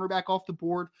first cornerback off the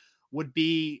board would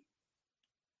be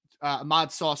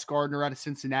Ahmad Sauce Gardner out of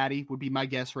Cincinnati would be my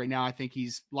guess right now. I think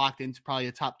he's locked into probably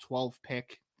a top 12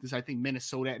 pick because I think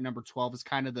Minnesota at number 12 is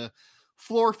kind of the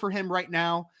floor for him right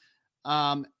now.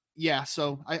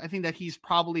 So I think that he's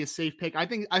probably a safe pick.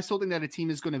 I still think that a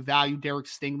team is going to value Derek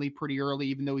Stingley pretty early,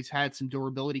 even though he's had some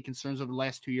durability concerns over the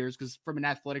last 2 years, because from an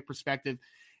athletic perspective,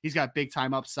 he's got big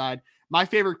time upside. My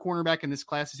favorite cornerback in this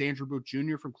class is Andrew Booth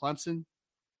Jr. from Clemson.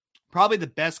 Probably the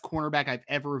best cornerback I've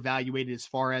ever evaluated as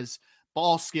far as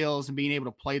ball skills and being able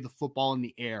to play the football in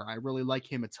the air. I really like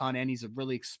him a ton, and he's a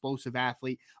really explosive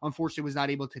athlete. Unfortunately, was not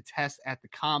able to test at the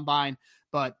combine,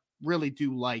 but really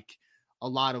do like a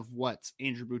lot of what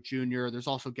Andrew Booth Jr. There's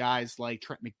also guys like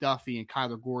Trent McDuffie and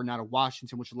Kyler Gordon out of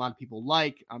Washington, which a lot of people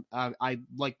like. I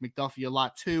like McDuffie a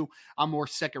lot too. I'm more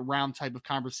second round type of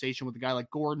conversation with a guy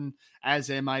like Gordon, as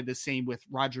am I the same with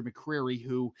Roger McCreary,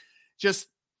 who just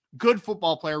good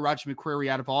football player. Roger McCreary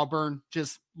out of Auburn,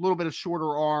 just a little bit of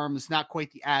shorter arms, not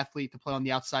quite the athlete to play on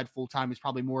the outside full time. He's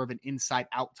probably more of an inside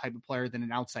out type of player than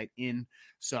an outside in.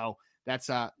 So that's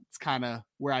it's kind of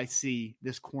where I see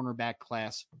this cornerback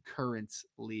class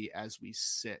currently as we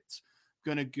sit.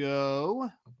 going to go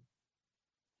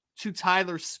to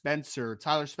Tyler Spencer.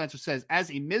 Tyler Spencer says, as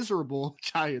a miserable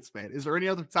Giants fan, is there any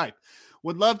other type?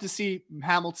 Would love to see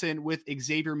Hamilton with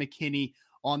Xavier McKinney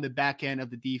on the back end of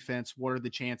the defense. What are the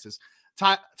chances?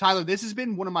 Tyler, this has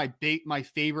been one of my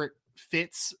favorite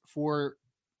fits for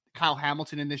Kyle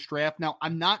Hamilton in this draft. Now,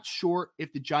 I'm not sure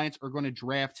if the Giants are going to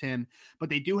draft him, but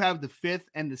they do have the 5th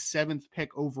and the 7th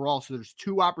pick overall. So there's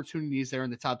 2 opportunities there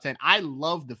in the top 10. I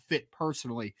love the fit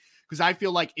personally, because I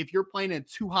feel like if you're playing a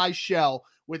too high shell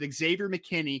with Xavier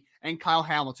McKinney and Kyle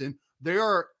Hamilton,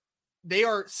 they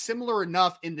are similar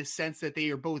enough in the sense that they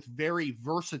are both very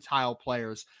versatile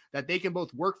players, that they can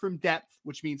both work from depth,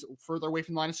 which means further away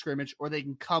from the line of scrimmage, or they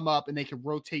can come up and they can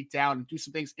rotate down and do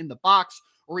some things in the box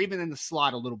or even in the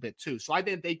slot a little bit too. So I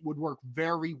think they would work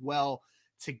very well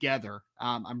together.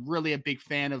 I'm really a big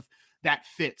fan of that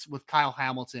fit with Kyle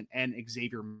Hamilton and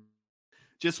Xavier.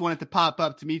 Just wanted to pop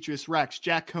up Demetrius Rex,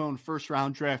 Jack Cohn, 1st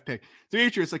round draft pick.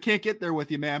 Demetrius, I can't get there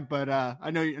with you, man, but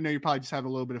I know you're probably just having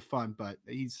a little bit of fun, but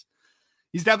he's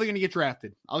definitely going to get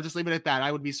drafted. I'll just leave it at that.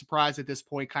 I would be surprised at this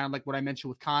point, kind of like what I mentioned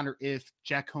with Connor, if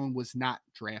Jack Cohn was not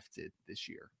drafted this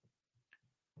year.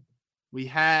 We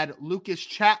had Lucas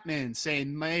Chapman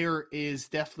saying Mayer is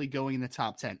definitely going in the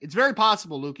top 10. It's very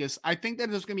possible, Lucas. I think that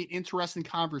there's going to be an interesting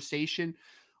conversation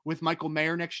with Michael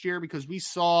Mayer next year, because we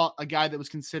saw a guy that was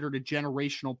considered a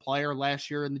generational player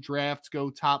last year in the draft go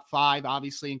top 5,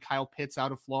 obviously, and Kyle Pitts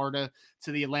out of Florida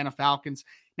to the Atlanta Falcons.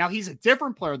 Now, he's a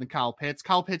different player than Kyle Pitts.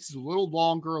 Kyle Pitts is a little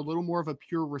longer, a little more of a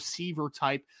pure receiver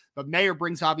type, but Mayer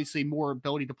brings obviously more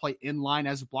ability to play in line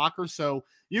as a blocker. So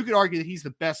you could argue that he's the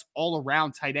best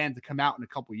all-around tight end to come out in a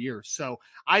couple years. So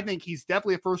I think he's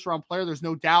definitely a first-round player. There's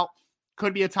no doubt.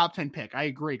 Could be a top 10 pick. I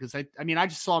agree. Because I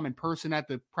just saw him in person at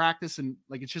the practice, and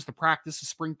like, it's just a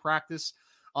spring practice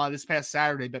this past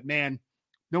Saturday, but man,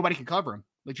 nobody can cover him.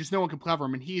 Like, just no one can cover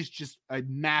him. And he is just a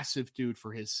massive dude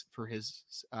for his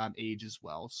age as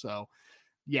well. So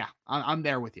yeah, I'm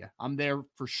there with you. I'm there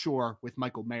for sure with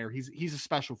Michael Mayer. He's a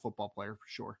special football player for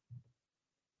sure.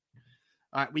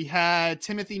 All right. We had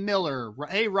Timothy Miller.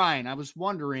 Hey, Ryan, I was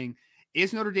wondering,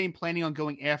 is Notre Dame planning on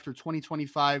going after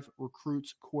 2025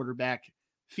 recruits quarterback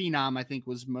phenom, I think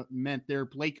was meant there,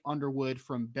 Blake Underwood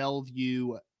from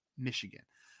Bellevue, Michigan?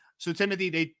 So,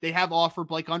 Timothy, they have offered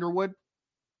Blake Underwood.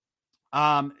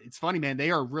 It's funny, man.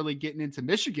 They are really getting into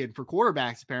Michigan for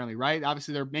quarterbacks, apparently, right?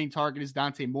 Obviously, their main target is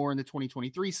Dante Moore in the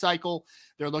 2023 cycle.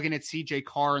 They're looking at CJ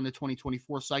Carr in the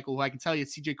 2024 cycle, who I can tell you,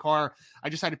 CJ Carr, I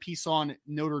just had a piece on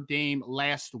Notre Dame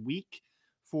last week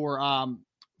for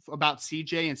about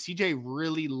CJ, and CJ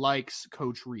really likes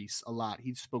Coach Reese a lot.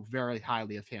 He spoke very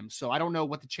highly of him. So I don't know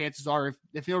what the chances are.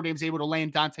 If Notre Dame's able to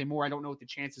land Dante Moore, I don't know what the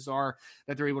chances are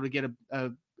that they're able to get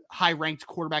a high-ranked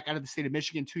quarterback out of the state of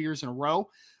Michigan 2 years in a row.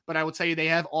 But I would tell you they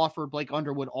have offered Blake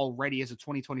Underwood already as a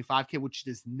 2025 kid, which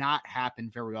does not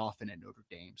happen very often at Notre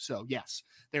Dame. So, yes,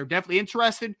 they're definitely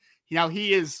interested. Now,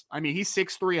 he's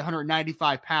 6'3",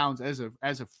 195 pounds as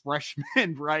a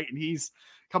freshman, right? And he's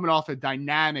coming off a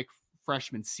dynamic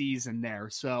freshman season there.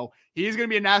 So he's going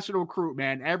to be a national recruit,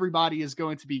 man. Everybody is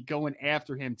going to be going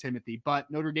after him, Timothy. But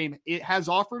Notre Dame, it has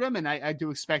offered him, and I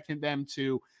do expect them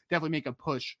to definitely make a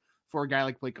push for a guy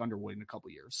like Blake Underwood in a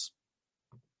couple years.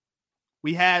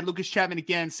 We had Lucas Chapman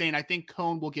again saying, I think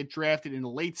Cohn will get drafted in the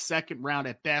late 2nd round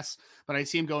at best, but I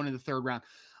see him going in the 3rd round.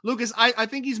 Lucas, I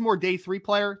think he's more day 3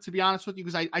 player, to be honest with you,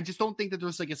 because I just don't think that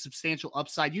there's like a substantial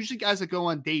upside. Usually guys that go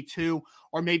on day 2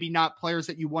 are maybe not players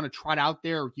that you want to trot out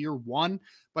there year 1,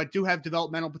 but do have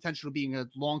developmental potential to being a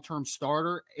long-term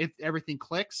starter if everything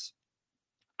clicks.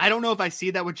 I don't know if I see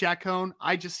that with Jack Cohn.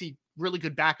 I just see really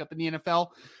good backup in the NFL,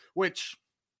 which,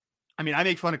 I mean, I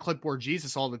make fun of Clipboard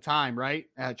Jesus all the time, right?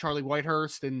 Charlie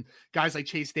Whitehurst and guys like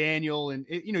Chase Daniel, and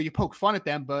you poke fun at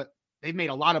them, but they've made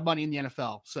a lot of money in the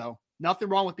NFL. So nothing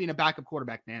wrong with being a backup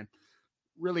quarterback, man.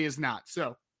 Really is not.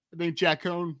 So I think Jack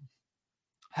Cohn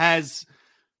has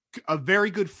a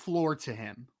very good floor to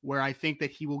him, where I think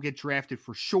that he will get drafted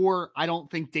for sure. I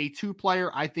don't think day 2 player.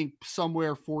 I think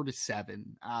somewhere 4 to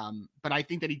 7. But I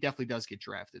think that he definitely does get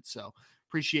drafted. So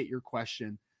appreciate your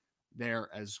question there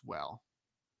as well.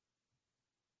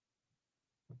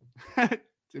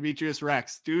 Demetrius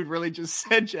Rex, dude, really just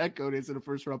said Jack Cohn is in the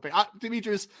 1st round pick.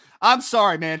 Demetrius, I'm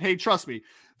sorry, man. Hey, trust me,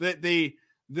 the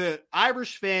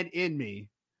Irish fan in me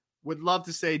would love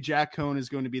to say Jack Cohn is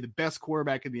going to be the best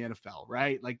quarterback in the NFL,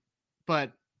 right? Like,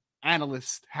 but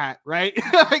analyst hat, right?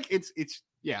 Like it's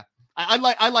yeah. I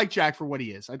like Jack for what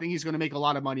he is. I think he's going to make a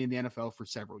lot of money in the NFL for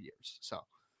several years. So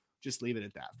just leave it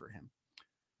at that for him.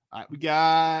 All right, we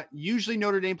got, usually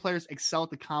Notre Dame players excel at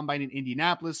the combine in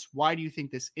Indianapolis. Why do you think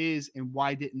this is, and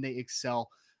why didn't they excel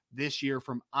this year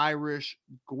from Irish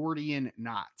Gordian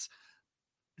Knott?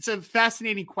 It's a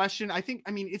fascinating question.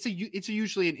 It's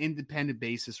usually an independent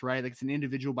basis, right? Like it's an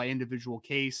individual by individual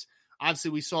case.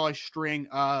 Obviously, we saw a string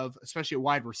of, especially a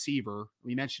wide receiver.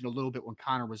 We mentioned a little bit when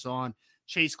Connor was on.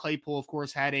 Chase Claypool, of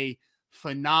course, had a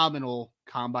phenomenal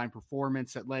combine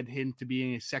performance that led him to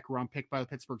being a second-round pick by the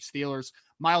Pittsburgh Steelers.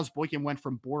 Miles Boykin went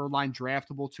from borderline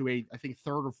draftable to I think,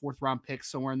 third or fourth-round pick,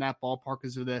 somewhere in that ballpark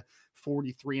because of the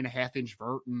 43.5-inch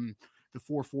vert and the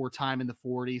 4.4 time in the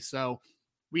 40. So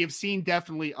we have seen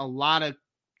definitely a lot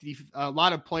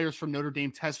of players from Notre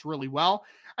Dame test really well.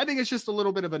 I think it's just a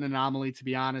little bit of an anomaly, to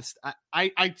be honest.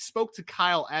 I spoke to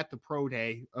Kyle at the Pro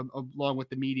Day along with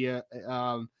the media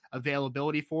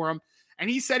availability for him, and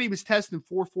he said he was testing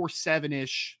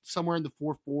 4.47-ish, somewhere in the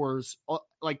 4.4s,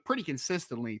 like pretty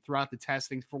consistently throughout the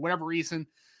testing. For whatever reason,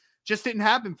 just didn't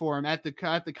happen for him at the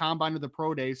combine of the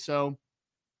Pro Day. So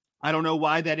I don't know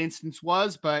why that instance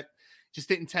was, but just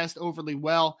didn't test overly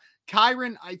well.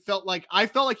 Kyren, I felt like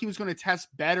he was going to test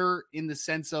better in the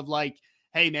sense of like,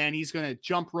 hey man, he's going to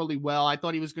jump really well. I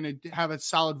thought he was going to have a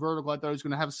solid vertical. I thought he was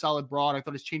going to have a solid broad. I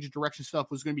thought his change of direction stuff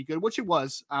was going to be good, which it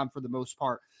was for the most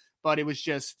part. But it was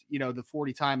just, the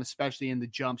 40 time, especially in the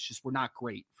jumps, just were not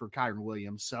great for Kyren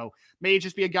Williams. So may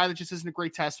just be a guy that just isn't a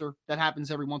great tester. That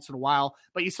happens every once in a while.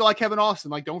 But you still like Kevin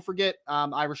Austin. Like, don't forget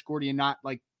Irish Gordian Knott.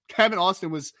 Like, Kevin Austin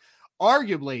was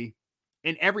arguably,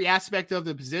 in every aspect of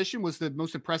the position, was the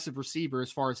most impressive receiver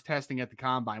as far as testing at the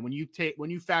combine. When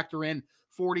you factor in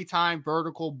 40 time,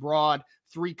 vertical, broad,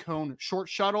 3-cone, short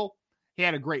shuttle, he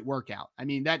had a great workout. I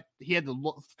mean, that he had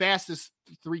the fastest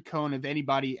 3-cone of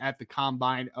anybody at the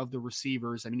combine of the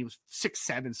receivers. I mean, he was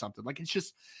 6'7" something. Like, it's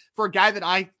just for a guy that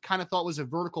I kind of thought was a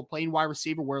vertical plane wide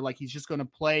receiver where like he's just going to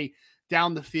play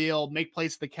down the field, make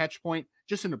plays at the catch point,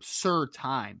 just an absurd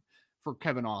time for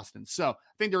Kevin Austin. So I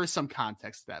think there is some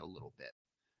context to that a little bit.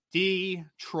 D.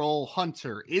 Troll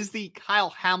Hunter, is the Kyle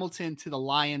Hamilton to the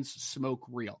Lions smoke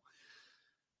real?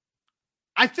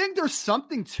 I think there's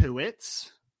something to it.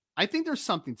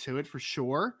 For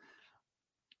sure.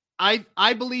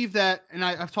 I believe that, and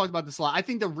I've talked about this a lot. I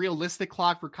think the realistic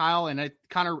clock for Kyle, and I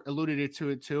kind of alluded to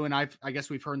it too, and I guess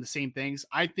we've heard the same things.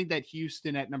 I think that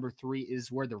Houston at number 3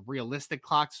 is where the realistic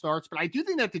clock starts, but I do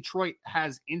think that Detroit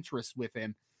has interest with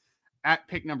him at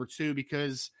pick number 2,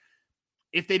 because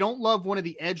if they don't love one of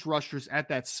the edge rushers at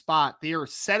that spot, they are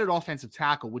set at offensive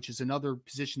tackle, which is another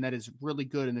position that is really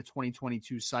good in the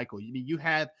 2022 cycle. I mean, you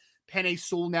have Penei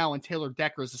Sewell now and Taylor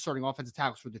Decker as the starting offensive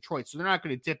tackles for Detroit, so they're not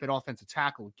going to dip at offensive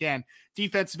tackle again.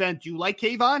 Defensive end, do you like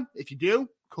Kayvon? If you do,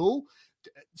 cool.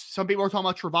 Some people are talking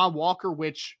about Travon Walker,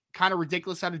 which kind of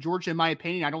ridiculous out of Georgia, in my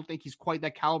opinion. I don't think he's quite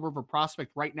that caliber of a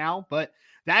prospect right now, but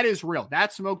that is real.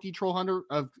 That smoke D-Troll Hunter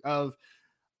of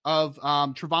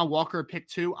Travon Walker at pick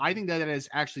 2, I think that is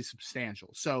actually substantial.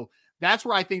 So that's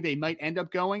where I think they might end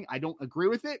up going. I don't agree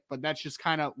with it, but that's just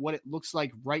kind of what it looks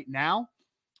like right now.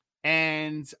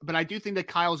 But I do think that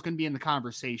Kyle is going to be in the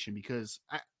conversation because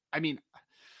I mean,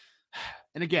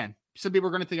 and again, some people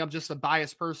are going to think I'm just a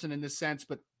biased person in this sense,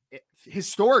 but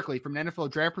historically, from an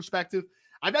NFL draft perspective,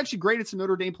 I've actually graded some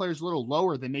Notre Dame players a little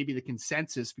lower than maybe the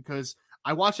consensus because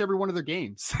I watch every one of their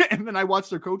games and then I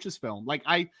watch their coaches' film. Like,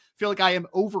 I feel like I am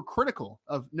overcritical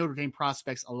of Notre Dame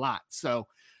prospects a lot. So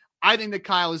I think that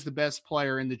Kyle is the best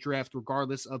player in the draft,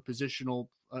 regardless of positional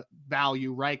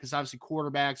value, right? Because obviously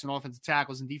quarterbacks and offensive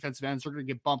tackles and defensive ends are going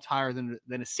to get bumped higher than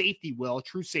a safety will, a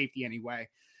true safety anyway.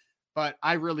 But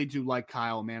I really do like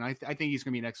Kyle, man. I think he's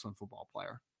going to be an excellent football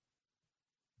player.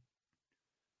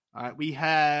 All right, we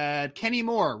had Kenny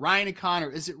Moore, Ryan and Connor.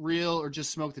 Is it real or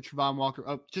just smoke the Travon Walker?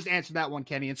 Oh, just answer that one,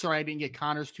 Kenny. And sorry, I didn't get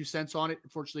Connor's 2 cents on it.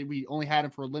 Unfortunately, we only had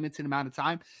him for a limited amount of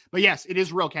time. But yes, it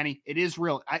is real, Kenny. It is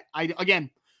real. I again,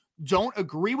 don't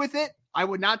agree with it. I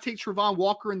would not take Travon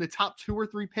Walker in the top 2 or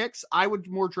 3 picks. I would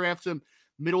more draft him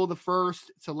middle of the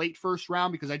first to late first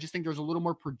round because I just think there's a little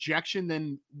more projection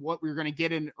than what we're going to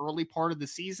get in early part of the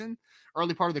season,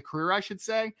 early part of the career, I should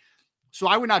say. So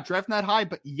I would not draft him that high,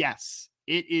 but yes,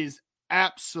 it is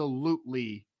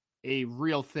absolutely a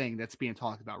real thing that's being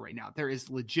talked about right now. There is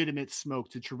legitimate smoke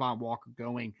to Travon Walker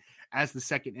going as the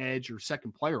second edge or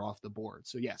second player off the board.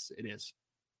 So yes, it is.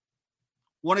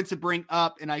 Wanted to bring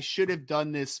up, and I should have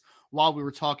done this while we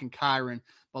were talking Kyren,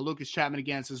 but Lucas Chapman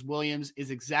again says Williams is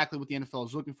exactly what the NFL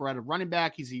is looking for out of running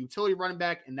back. He's a utility running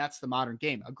back, and that's the modern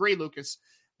game. Agree, Lucas.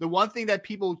 The one thing that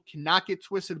people cannot get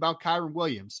twisted about Kyren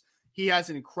Williams, he has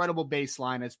an incredible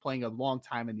baseline as playing a long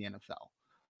time in the NFL.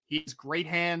 He has great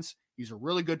hands. He's a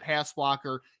really good pass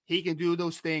blocker. He can do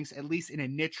those things, at least in a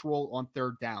niche role on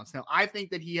third downs. Now, I think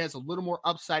that he has a little more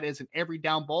upside as an every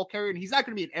down ball carrier, and he's not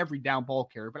going to be an every down ball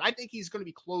carrier, but I think he's going to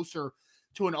be closer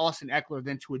to an Austin Eckler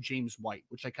than to a James White,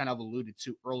 which I kind of alluded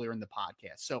to earlier in the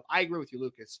podcast. So I agree with you,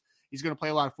 Lucas. He's going to play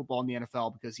a lot of football in the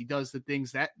NFL because he does the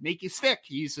things that make you stick.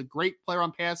 He's a great player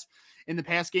on pass in the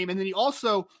pass game. And then he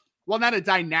also, while not a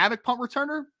dynamic punt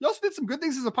returner, he also did some good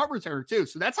things as a punt returner too.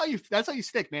 So that's how you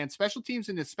stick, man. Special teams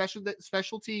and the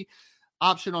specialty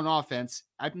option on offense.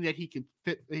 I think that he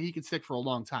can stick for a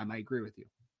long time. I agree with you.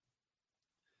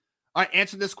 All right,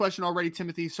 answered this question already,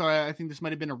 Timothy. Sorry, I think this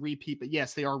might have been a repeat, but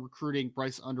yes, they are recruiting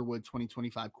Bryce Underwood,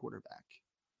 2025 quarterback.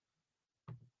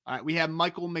 All right, we have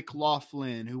Michael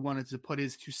McLaughlin, who wanted to put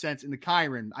his 2 cents into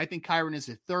Kyren. I think Kyren is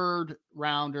a 3rd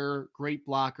rounder, great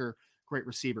blocker, great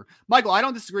receiver. Michael, I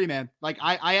don't disagree, man. Like,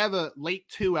 I have a late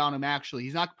 2 on him, actually.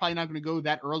 He's probably not going to go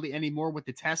that early anymore with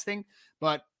the testing,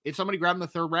 but if somebody grabbed him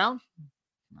the 3rd round,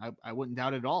 I wouldn't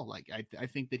doubt it at all. Like, I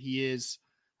think that he is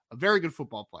a very good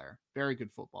football player, very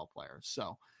good football player.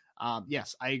 So,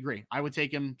 yes, I agree. I would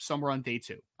take him somewhere on day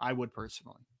 2. I would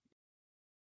personally.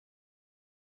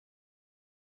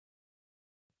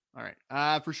 All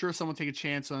right. For sure, someone take a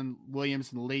chance on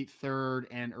Williams in the late 3rd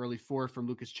and early 4th from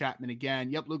Lucas Chapman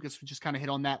again. Yep, Lucas, we just kind of hit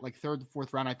on that. Like 3rd to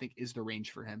 4th round, I think, is the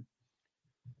range for him.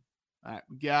 All right.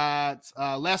 We got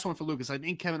last one for Lucas. I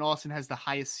think Kevin Austin has the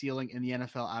highest ceiling in the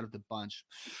NFL out of the bunch.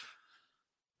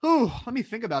 Ooh, let me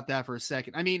think about that for a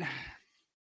second. I mean,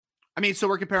 so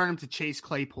we're comparing him to Chase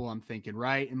Claypool, I'm thinking,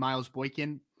 right? And Miles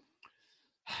Boykin.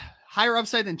 Higher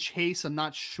upside than Chase, I'm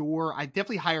not sure. I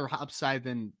definitely higher upside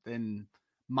than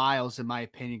Miles, in my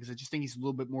opinion, because I just think he's a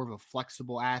little bit more of a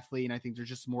flexible athlete, and I think there's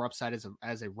just more upside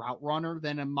as a route runner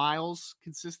than a Miles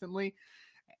consistently.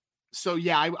 So,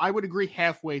 yeah, I would agree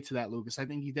halfway to that, Lucas. I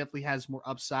think he definitely has more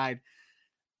upside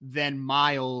than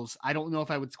Miles. I don't know if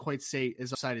I would quite say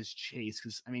as upside as Chase,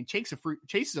 because, I mean, Chase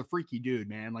is a freaky dude,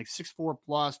 man. Like 6'4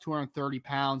 plus, 230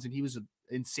 pounds, and he was an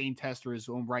insane tester in his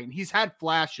own right. And he's had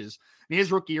flashes. In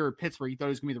his rookie year at Pittsburgh, he thought he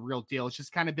was going to be the real deal. It's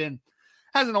just kind of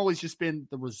hasn't always just been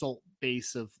the result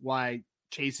base of why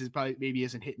Chase is probably maybe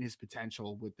isn't hitting his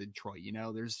potential with Detroit. You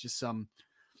know, there's just some,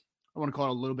 I want to call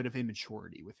it a little bit of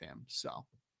immaturity with him. So,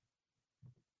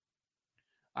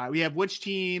 we have which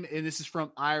team, and this is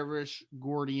from Irish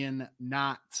Gordian,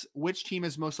 not which team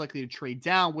is most likely to trade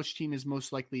down, which team is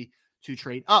most likely to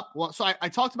trade up. Well, so I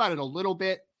talked about it a little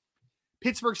bit.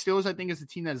 Pittsburgh Steelers, I think, is the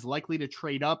team that is likely to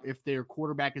trade up if their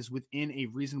quarterback is within a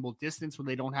reasonable distance where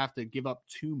they don't have to give up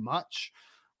too much,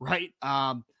 right?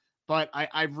 But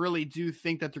I really do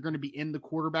think that they're going to be in the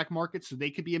quarterback market, so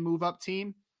they could be a move-up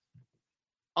team.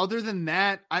 Other than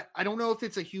that, I don't know if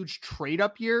it's a huge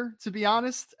trade-up year, to be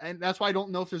honest, and that's why I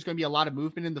don't know if there's going to be a lot of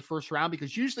movement in the first round,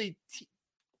 because usually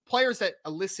players that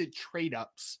elicit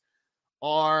trade-ups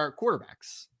are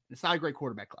quarterbacks. It's not a great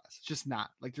quarterback class. It's just not.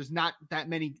 Like, there's not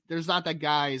that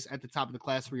guys at the top of the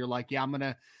class where you're like, yeah, I'm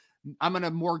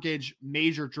gonna mortgage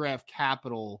major draft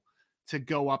capital to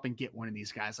go up and get one of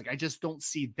these guys. Like, I just don't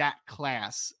see that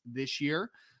class this year.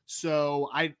 So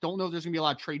I don't know if there's gonna be a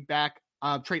lot of trade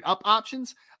up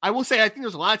options. I will say I think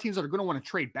there's a lot of teams that are going to want to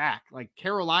trade back. Like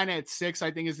Carolina at 6,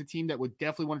 I think, is a team that would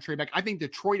definitely want to trade back. I think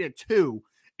Detroit at 2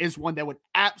 is one that would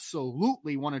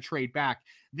absolutely want to trade back.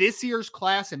 This year's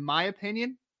class, in my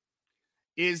opinion,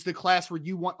 is the class where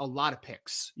you want a lot of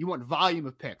picks. You want volume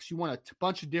of picks. You want a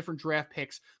bunch of different draft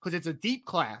picks because it's a deep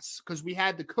class, because we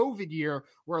had the COVID year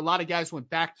where a lot of guys went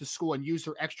back to school and used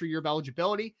their extra year of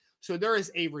eligibility. So there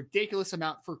is a ridiculous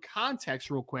amount. For context,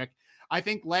 real quick, I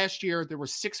think last year there were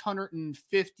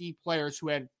 650 players who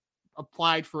had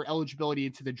applied for eligibility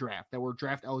into the draft that were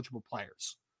draft eligible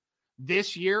players.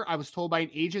 This year, I was told by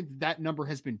an agent that number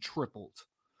has been tripled.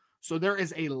 So there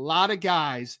is a lot of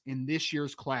guys in this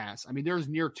year's class. I mean, there's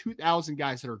near 2,000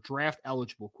 guys that are draft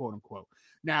eligible, quote unquote.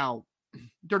 Now,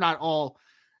 they're not all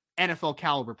NFL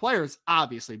caliber players,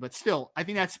 obviously, but still, I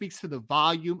think that speaks to the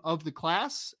volume of the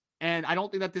class. And I don't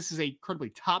think that this is a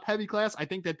incredibly top heavy class. I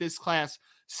think that this class,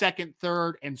 2nd,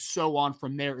 3rd, and so on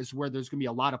from there is where there's going to be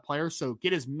a lot of players. So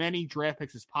get as many draft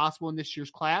picks as possible in this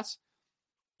year's class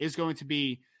is going to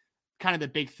be kind of the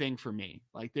big thing for me.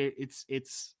 Like, it's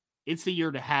the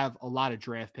year to have a lot of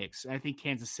draft picks. And I think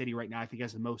Kansas City right now, I think,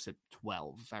 has the most at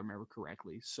 12, if I remember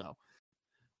correctly. So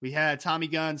we had Tommy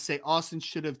Gunn say Austin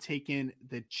should have taken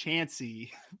the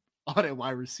Chancey on a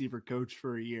wide receiver coach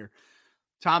for a year.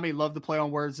 Tommy, love the play on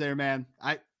words there, man.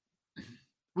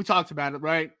 We talked about it,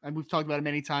 right? And we've talked about it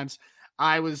many times.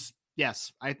 I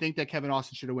think that Kevin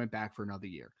Austin should have went back for another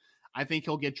year. I think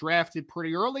he'll get drafted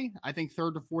pretty early. I think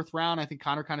 3rd to 4th round. I think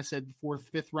Connor kind of said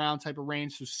 4th, 5th round type of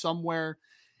range. So somewhere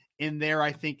in there,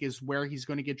 I think, is where he's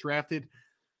going to get drafted.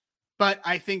 But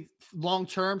I think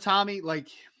long-term, Tommy, like,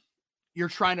 you're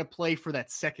trying to play for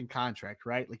that second contract,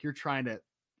 right? Like, you're trying to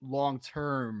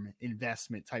long-term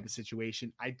investment type of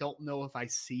situation. I don't know if I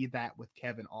see that with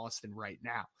Kevin Austin right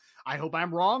now. I hope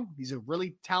I'm wrong. He's a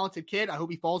really talented kid. I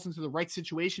hope he falls into the right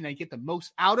situation and I get the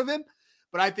most out of him.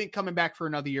 But I think coming back for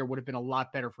another year would have been a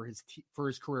lot better for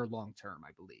his career long-term,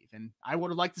 I believe. And I would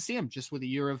have liked to see him just with a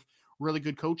year of really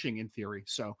good coaching in theory.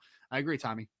 So I agree,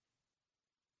 Tommy.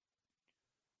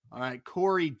 All right.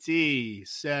 Corey D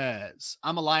says,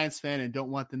 I'm a Lions fan and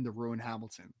don't want them to ruin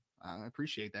Hamilton. I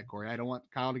appreciate that, Corey. I don't want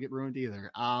Kyle to get ruined either.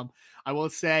 I will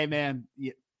say, man,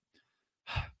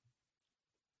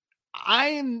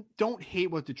 I don't hate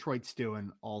what Detroit's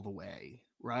doing all the way,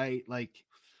 right? Like,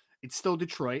 it's still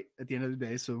Detroit at the end of the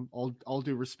day, so all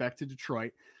due respect to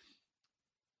Detroit.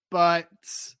 But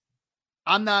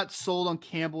I'm not sold on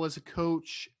Campbell as a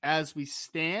coach as we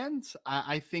stand.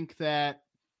 I think that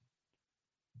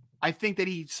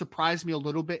he surprised me a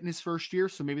little bit in his first year,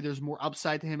 so maybe there's more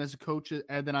upside to him as a coach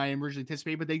than I originally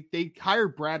anticipated. But they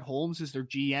hired Brad Holmes as their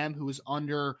GM, who was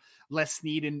under Les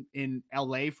Snead in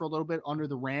LA for a little bit under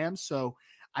the Rams. So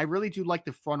I really do like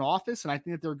the front office, and I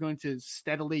think that they're going to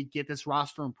steadily get this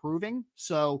roster improving.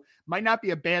 So might not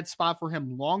be a bad spot for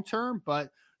him long term,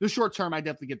 but the short term, I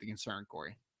definitely get the concern,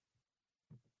 Corey.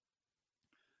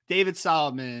 David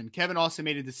Solomon, Kevin Austin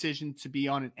made a decision to be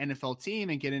on an NFL team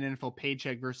and get an NFL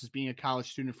paycheck versus being a college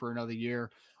student for another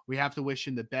year. We have to wish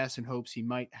him the best in hopes he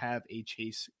might have a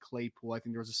Chase Claypool. I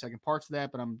think there was a second part to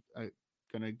that, but I'm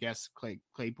going to guess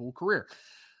Claypool career.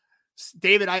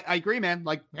 David, I agree, man.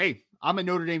 Like, hey, I'm a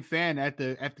Notre Dame fan at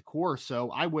the core,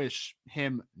 so I wish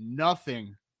him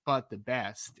nothing but the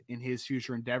best in his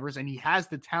future endeavors, and he has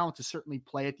the talent to certainly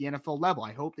play at the NFL level.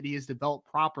 I hope that he is developed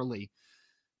properly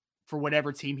for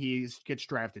whatever team he gets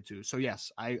drafted to. So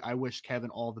yes, I wish Kevin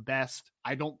all the best.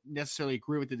 I don't necessarily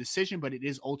agree with the decision, but it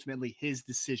is ultimately his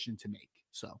decision to make.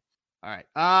 So, all right.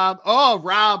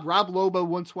 Rob Lobo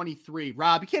 123.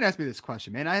 Rob, you can't ask me this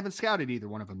question, man. I haven't scouted either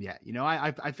one of them yet. You know,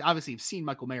 I've obviously seen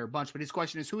Michael Mayer a bunch, but his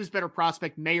question is, who is better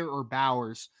prospect, Mayer or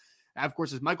Bowers? And of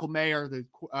course, it's Michael Mayer, the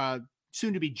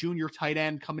soon to be junior tight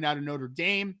end coming out of Notre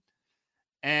Dame.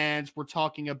 And we're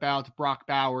talking about Brock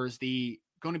Bowers, the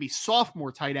going to be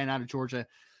sophomore tight end out of Georgia.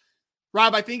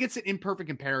 Rob, I think it's an imperfect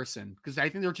comparison because I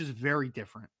think they're just very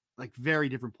different, like very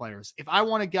different players. If I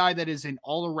want a guy that is an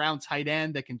all-around tight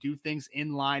end that can do things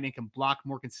in line and can block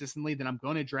more consistently, then I'm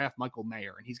going to draft Michael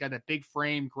Mayer. And he's got that big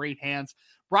frame, great hands.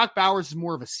 Brock Bowers is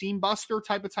more of a seam buster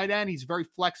type of tight end. He's very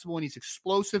flexible and he's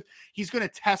explosive. He's going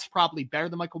to test probably better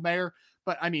than Michael Mayer.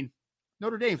 But I mean,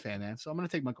 Notre Dame fan, man. So I'm going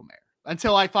to take Michael Mayer.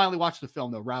 Until I finally watch the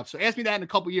film, though, Rob. So ask me that in a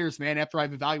couple years, man, after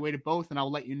I've evaluated both, and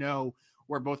I'll let you know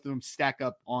where both of them stack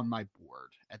up on my board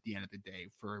at the end of the day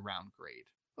for a round grade.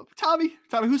 Tommy,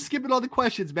 who's skipping all the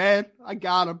questions, man? I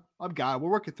got him. We're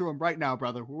working through them right now,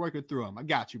 brother. We're working through them. I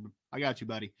got you,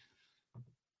 buddy.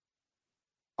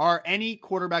 Are any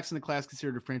quarterbacks in the class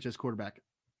considered a franchise quarterback?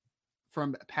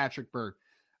 From Patrick Berg.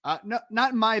 No,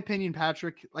 not in my opinion,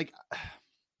 Patrick.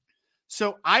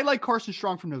 So I like Carson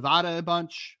Strong from Nevada a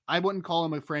bunch. I wouldn't call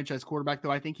him a franchise quarterback, though.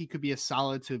 I think he could be a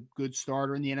solid to good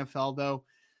starter in the NFL, though.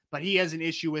 But he has an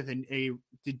issue with a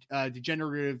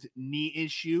degenerative knee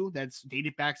issue that's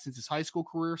dated back since his high school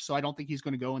career. So I don't think he's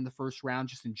going to go in the first round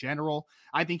just in general.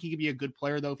 I think he could be a good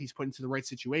player, though, if he's put into the right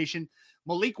situation.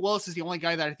 Malik Willis is the only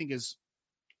guy that I think is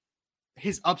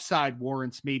his upside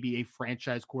warrants maybe a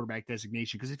franchise quarterback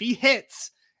designation. Because if he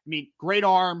hits, I mean, great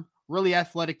arm, really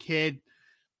athletic kid.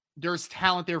 There's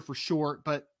talent there for sure,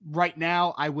 but right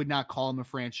now I would not call him a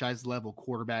franchise level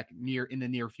quarterback in the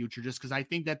near future, just because I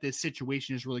think that this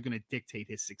situation is really going to dictate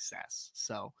his success.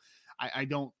 So I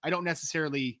don't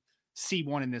necessarily see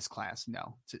one in this class.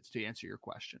 No, to answer your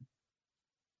question.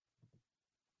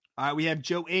 All right, we have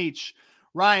Joe H.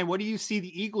 Ryan, what do you see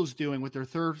the Eagles doing with their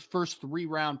first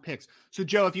 3-round picks? So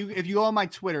Joe, if you go on my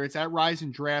Twitter, it's at Rise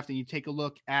and Draft, and you take a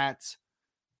look at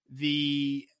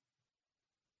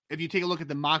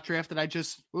the mock draft that I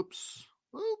just,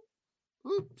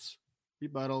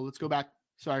 rebuttal. Let's go back.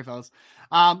 Sorry, fellas.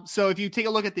 So if you take a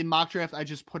look at the mock draft I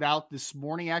just put out this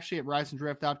morning, actually at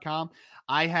riseanddraft.com,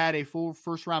 I had a full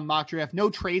first round mock draft. No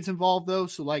trades involved though.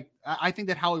 So I think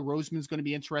that Howie Roseman is going to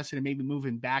be interested in maybe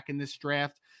moving back in this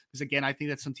draft. Because again, I think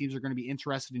that some teams are going to be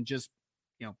interested in just,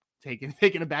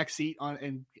 taking a back seat on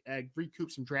and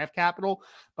recoup some draft capital.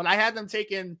 But I had them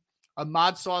taking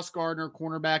Ahmad Sauce Gardner,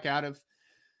 cornerback out of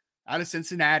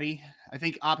Cincinnati. I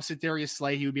think opposite Darius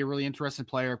Slay, he would be a really interesting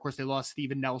player. Of course, they lost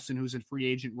Steven Nelson, who's a free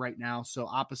agent right now. So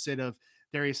opposite of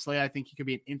Darius Slay, I think he could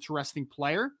be an interesting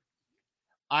player.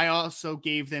 I also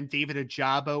gave them David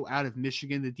Ajabo out of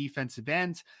Michigan, the defensive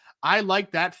end. I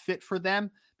like that fit for them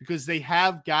because they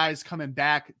have guys coming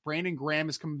back. Brandon Graham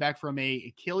is coming back from a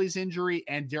Achilles injury,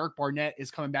 and Derek Barnett is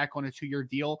coming back on a 2-year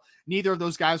deal. Neither of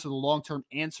those guys are the long-term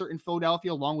answer in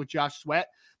Philadelphia, along with Josh Sweat,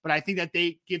 but I think that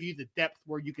they give you the depth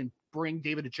where you can bring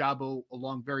David Ojabo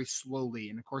along very slowly.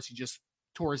 And of course, he just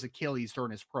tore his Achilles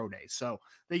during his pro day, so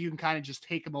that you can kind of just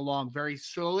take him along very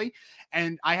slowly.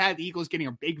 And I had Eagles getting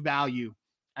a big value.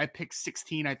 I picked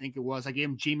 16, I think it was. I gave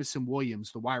him Jameson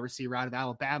Williams, the wide receiver out of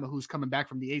Alabama, who's coming back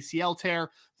from the ACL tear.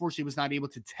 Fortunately, was not able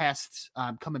to test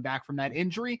coming back from that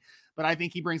injury, but I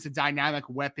think he brings a dynamic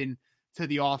weapon to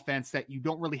the offense that you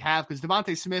don't really have, because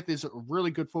Devontae Smith is a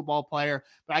really good football player,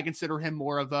 but I consider him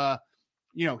more of a,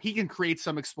 he can create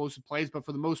some explosive plays, but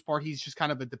for the most part, he's just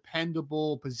kind of a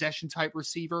dependable possession type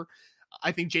receiver.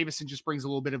 I think Jameson just brings a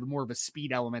little bit of more of a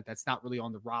speed element that's not really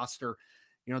on the roster.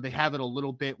 They have it a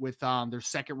little bit with their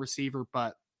second receiver,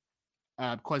 but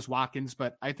Quez Watkins.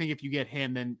 But I think if you get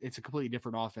him, then it's a completely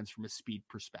different offense from a speed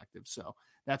perspective. So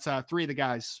that's 3 of the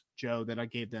guys, Joe, that I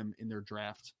gave them in their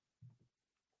draft.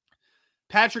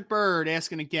 Patrick Bird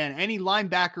asking again, any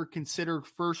linebacker considered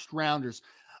first rounders?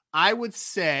 I would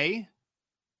say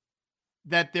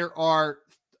that there are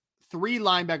 3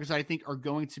 linebackers I think are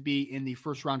going to be in the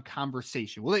first round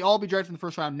conversation. Will they all be drafted in the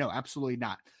first round? No, absolutely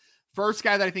not. First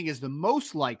guy that I think is the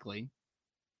most likely,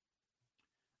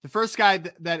 the first guy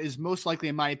that is most likely,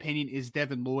 in my opinion, is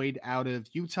Devin Lloyd out of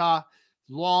Utah.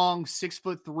 Long,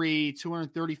 6'3",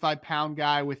 235-pound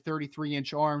guy with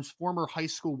 33-inch arms, former high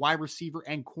school wide receiver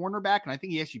and cornerback. And I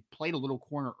think he actually played a little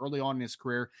corner early on in his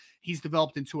career. He's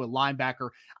developed into a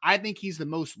linebacker. I think he's the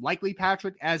most likely,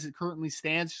 Patrick, as it currently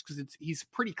stands, just because he's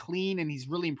pretty clean and he's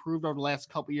really improved over the last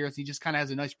couple of years. He just kind of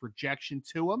has a nice projection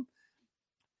to him.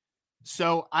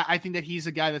 So I think that he's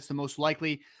a guy that's the most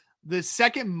likely. The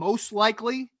second most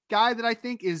likely guy that I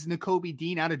think is Nakobe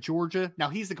Dean out of Georgia. Now,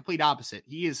 he's the complete opposite.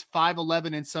 He is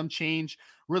 5'11" and some change,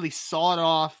 really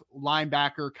sawed-off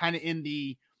linebacker, kind of in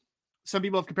the – some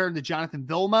people have compared him to Jonathan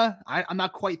Vilma. I'm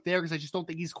not quite there because I just don't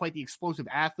think he's quite the explosive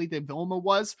athlete that Vilma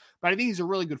was, but I think he's a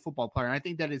really good football player, and I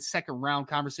think that his second-round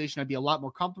conversation, I'd be a lot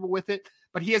more comfortable with it,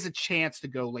 but he has a chance to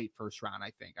go late first round,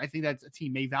 I think. I think that a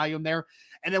team may value him there.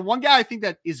 And then one guy I think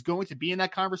that is going to be in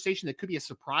that conversation that could be a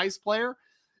surprise player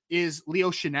is Leo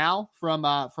Chenal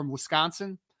from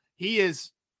Wisconsin. He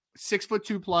is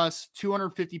 6'2" plus,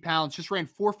 250 pounds, just ran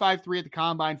 4.53 at the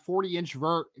combine, 40-inch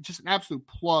vert, just an absolute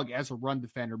plug as a run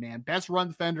defender, man. Best run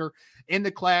defender in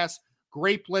the class,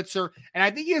 great blitzer. And I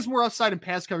think he has more upside in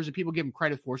pass coverage than people give him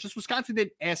credit for. It's just Wisconsin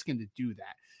didn't ask him to do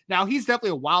that. Now, he's definitely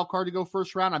a wild card to go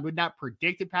first round. I would not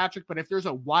predict it, Patrick, but if there's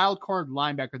a wild card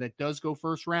linebacker that does go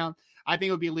first round, I think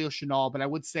it would be Leo Chenal, but I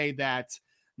would say that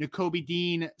Nakobe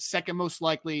Dean, second most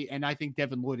likely, and I think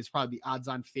Devin Lloyd is probably the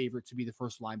odds-on favorite to be the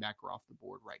first linebacker off the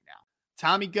board right now.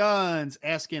 Tommy Guns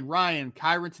asking, Ryan,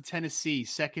 Kyren to Tennessee,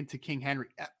 second to King Henry.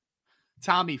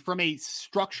 Tommy, from a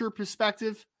structure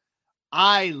perspective,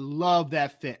 I love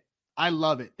that fit. I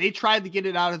love it. They tried to get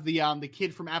it out of the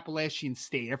kid from Appalachian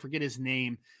State. I forget his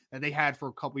name that they had for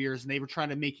a couple years, and they were trying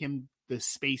to make him the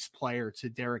space player to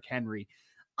Derrick Henry.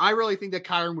 I really think that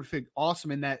Kyren would fit awesome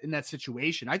in that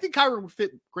situation. I think Kyren would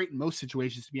fit great in most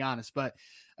situations, to be honest. But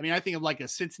I mean, I think of like a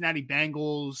Cincinnati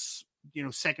Bengals,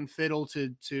 second fiddle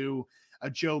to a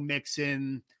Joe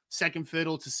Mixon, second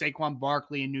fiddle to Saquon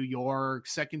Barkley in New York,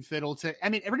 second fiddle to, I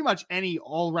mean, pretty much any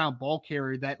all-around ball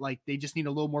carrier that like they just need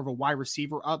a little more of a wide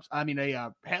receiver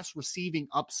a pass receiving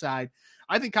upside.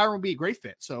 I think Kyren would be a great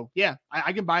fit. So yeah,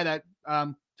 I can buy that,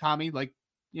 Tommy. Like,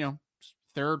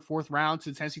 third, fourth round to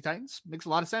the Tennessee Titans makes a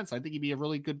lot of sense. I think he'd be a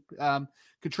really good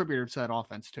contributor to that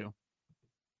offense too.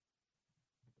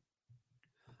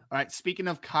 All right. Speaking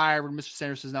of Kyren, Mr.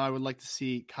 Sanders says, now I would like to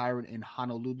see Kyren in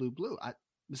Honolulu Blue.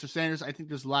 Mr. Sanders, I think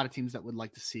there's a lot of teams that would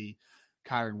like to see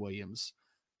Kyren Williams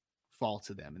fall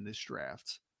to them in this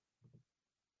draft.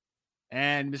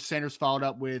 And Mr. Sanders followed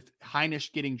up with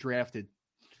Heinisch getting drafted.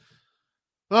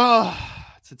 Oh,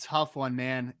 it's a tough one,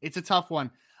 man. It's a tough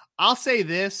one. I'll say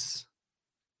this.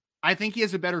 I think he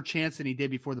has a better chance than he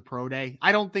did before the pro day.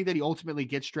 I don't think that he ultimately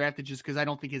gets drafted just because I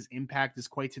don't think his impact is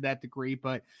quite to that degree,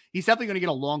 but he's definitely going to get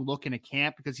a long look in a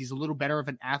camp because he's a little better of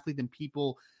an athlete than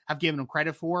people have given him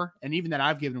credit for. And even that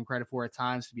I've given him credit for at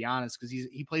times, to be honest, because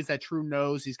he plays that true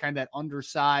nose. He's kind of that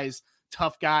undersized,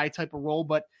 tough guy type of role,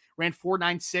 but ran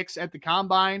 4.96 at the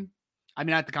combine. I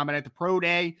mean, at the pro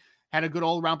day, had a good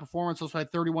all-around performance. Also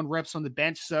had 31 reps on the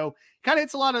bench. So kind of,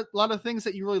 it's a lot of things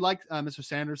that you really like, Mr.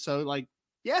 Sanders. So like,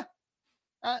 yeah,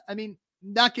 I mean,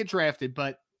 not get drafted,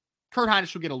 but Kurt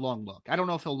Heinisch will get a long look. I don't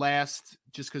know if he'll last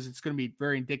just because it's going to be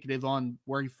very indicative on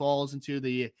where he falls into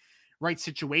the right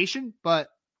situation, but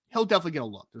he'll definitely get a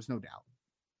look. There's no doubt.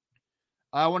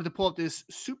 I wanted to pull up this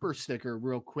super sticker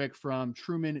real quick from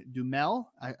Truman Dumel.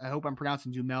 I hope I'm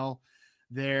pronouncing Dumel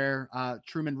there.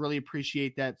 Truman, really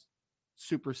appreciate that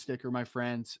super sticker, my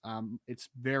friends. It's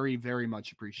very, very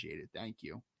much appreciated. Thank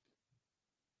you.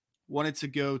 Wanted to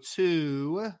go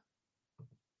to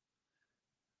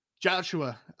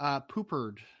Joshua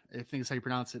Pooperd. I think that's how you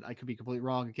pronounce it. I could be completely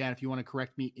wrong. Again, if you want to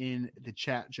correct me in the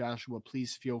chat, Joshua,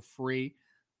 please feel free.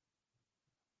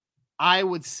 I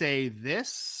would say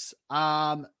this.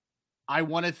 I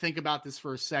want to think about this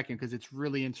for a second because it's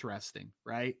really interesting,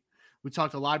 right? We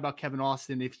talked a lot about Kevin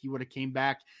Austin. If he would have came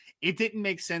back, it didn't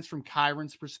make sense from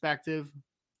Kyron's perspective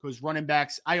because running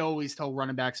backs, I always tell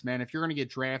running backs, man, if you're going to get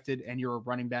drafted and you're a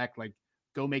running back, like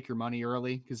go make your money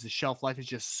early because the shelf life is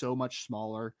just so much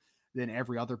smaller than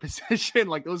every other position.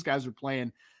 Like those guys are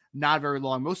playing not very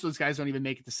long. Most of those guys don't even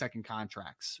make it to second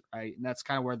contracts, right? And that's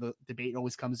kind of where the debate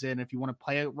always comes in if you want to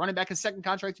play a running back a second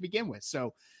contract to begin with.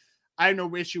 So I have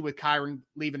no issue with Kyron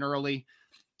leaving early.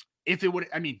 If it would,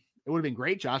 I mean, it would have been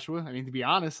great, Joshua. I mean, to be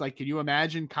honest, like, can you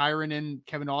imagine Kyron and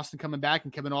Kevin Austin coming back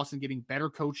and Kevin Austin getting better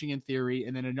coaching in theory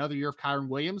and then another year of Kyron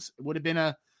Williams? It would have been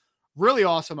a really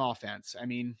awesome offense. I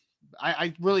mean,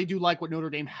 I really do like what Notre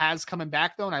Dame has coming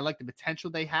back, though, and I like the potential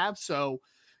they have. So,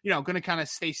 going to kind of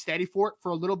stay steady for it for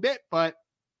a little bit. But,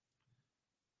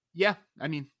 yeah, I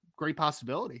mean, great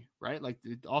possibility, right? Like,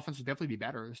 the offense would definitely be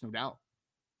better. There's no doubt.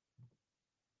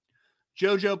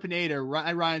 Jojo Pineda,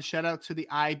 Ryan, shout out to the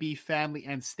IB family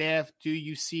and staff. Do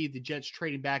you see the Jets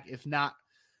trading back? If not,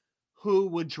 who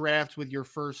would draft with your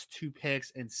first 2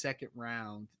 picks and second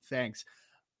round? Thanks.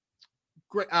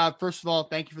 Great. First of all,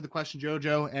 thank you for the question,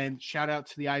 Jojo, and shout out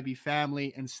to the IB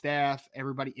family and staff,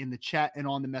 everybody in the chat and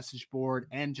on the message board,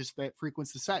 and just that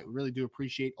frequency site. We really do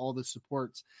appreciate all the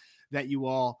supports that you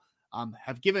all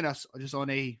have given us just on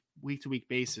a week-to-week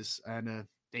basis and a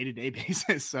day-to-day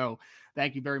basis. So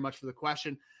thank you very much for the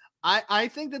question. I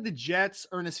think that the Jets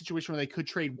are in a situation where they could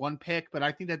trade 1 pick, but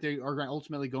I think that they are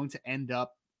ultimately going to end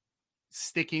up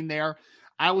sticking there.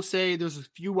 I will say there's a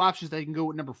few options that can go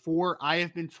with number 4. I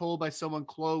have been told by someone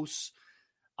close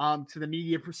to the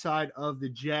media side of the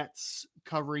Jets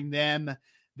covering them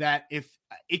that if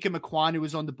Ikem Ekwonu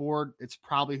was on the board, it's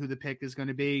probably who the pick is going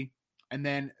to be. And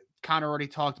then Connor already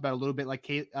talked about a little bit like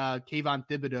Kayvon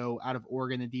Thibodeau out of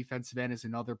Oregon, the defensive end, is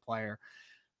another player.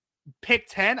 Pick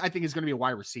 10, I think, is going to be a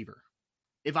wide receiver.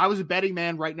 If I was a betting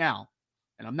man right now,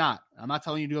 and I'm not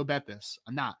telling you to go bet this.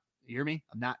 I'm not. You hear me?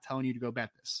 I'm not telling you to go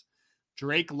bet this.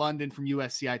 Drake London from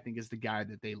USC, I think, is the guy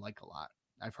that they like a lot.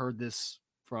 I've heard this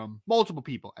from multiple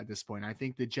people at this point. I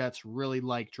think the Jets really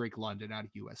like Drake London out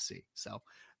of USC. So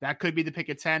that could be the pick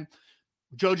at 10.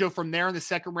 Jojo from there in the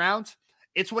second round,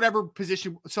 it's whatever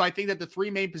position. So I think that the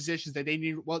 3 main positions that they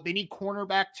need, well, they need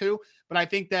cornerback too, but I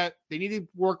think that they need to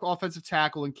work offensive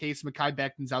tackle in case Mekhi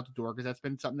Becton's out the door, because that's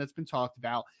been something that's been talked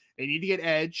about. They need to get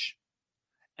edge,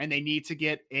 and they need to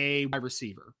get a wide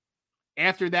receiver.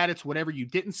 After that, it's whatever you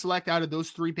didn't select out of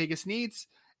those 3 biggest needs,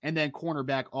 and then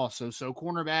cornerback also. So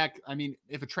cornerback, I mean,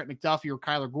 if a Trent McDuffie or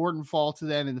Kyler Gordon fall to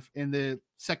them in the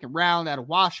second round out of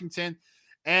Washington,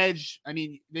 edge, I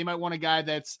mean, they might want a guy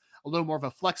that's a little more of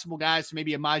a flexible guy, so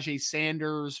maybe a Myjai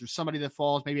Sanders or somebody that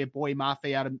falls, maybe a Boye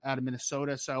Mafe out of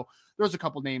Minnesota. So there's a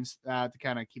couple names to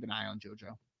kind of keep an eye on,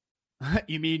 Jojo.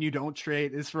 You mean you don't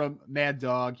trade? This is from Mad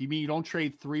Dog. You mean you don't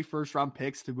trade 3 first-round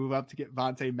picks to move up to get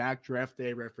Vontae Mack? Draft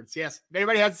Day reference. Yes, if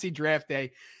anybody has to see Draft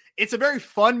Day, it's a very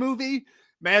fun movie.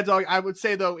 Mad Dog, I would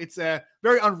say, though, it's a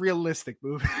very unrealistic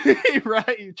movie,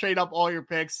 right? You trade up all your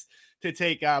picks to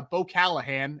take Bo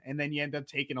Callahan, and then you end up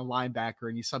taking a linebacker,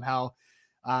 and you somehow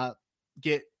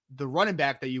get the running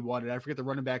back that you wanted. I forget the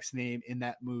running back's name in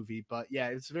that movie, but yeah,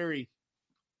 it's very,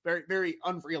 very, very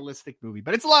unrealistic movie,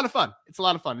 but it's a lot of fun. It's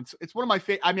one of my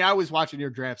favorite. I mean, I always watch it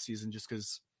near draft season just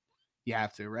because you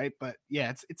have to, right? But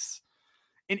yeah, it's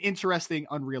an interesting,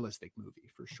 unrealistic movie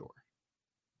for sure.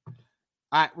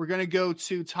 All right, we're going to go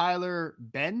to Tyler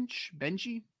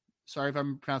Benji. Sorry if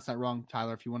I'm pronouncing that wrong,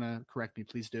 Tyler. If you want to correct me,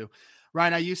 please do.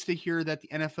 Ryan, I used to hear that the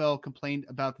NFL complained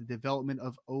about the development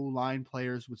of O-line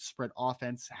players with spread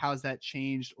offense. How has that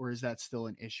changed, or is that still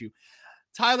an issue?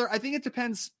 Tyler, I think it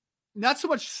depends. Not so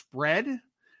much spread,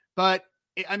 but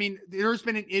I mean, there's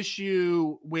been an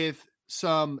issue with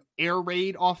some air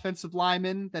raid offensive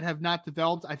linemen that have not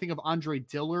developed. I think of Andre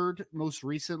Dillard most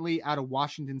recently out of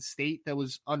Washington State that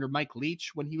was under Mike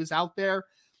Leach when he was out there.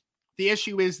 The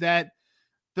issue is that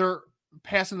they're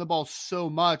passing the ball so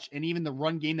much, and even the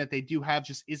run game that they do have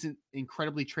just isn't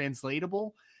incredibly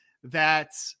translatable,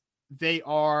 that they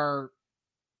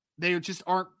just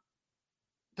aren't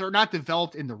they're not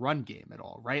developed in the run game at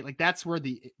all, right? Like that's where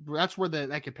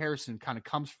that comparison kind of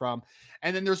comes from.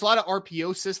 And then there's a lot of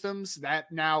RPO systems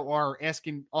that now are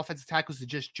asking offensive tackles to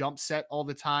just jump set all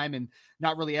the time and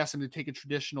not really ask them to take a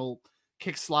traditional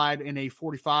kick slide in a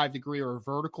 45 degree or a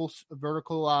vertical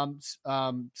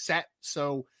set.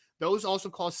 So those also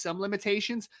cause some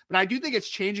limitations, but I do think it's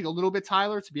changing a little bit,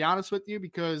 Tyler, to be honest with you,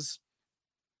 because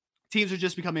teams are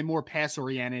just becoming more pass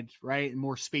oriented, right? And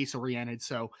more space oriented.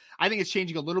 So I think it's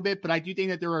changing a little bit, but I do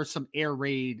think that there are some air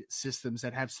raid systems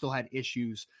that have still had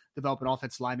issues developing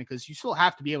offensive linemen, because you still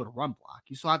have to be able to run block.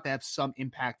 You still have to have some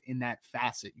impact in that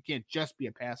facet. You can't just be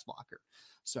a pass blocker.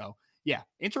 So yeah,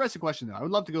 interesting question though. I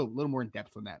would love to go a little more in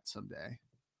depth on that someday.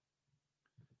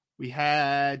 We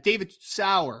had David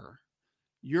Sauer.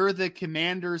 You're the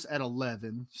Commanders at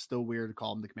 11. Still weird to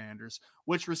call them the Commanders.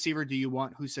 Which receiver do you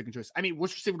want? Who's second choice? I mean,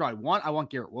 which receiver do I want? I want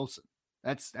Garrett Wilson.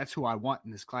 That's who I want in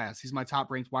this class. He's my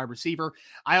top ranked wide receiver.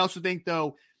 I also think,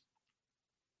 though,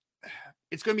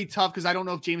 it's going to be tough because I don't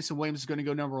know if Jameson Williams is going to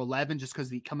go number 11 just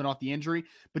because coming off the injury.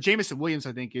 But Jameson Williams,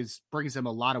 I think, brings them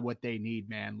a lot of what they need,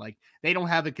 man. Like, they don't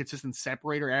have a consistent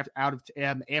separator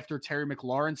after Terry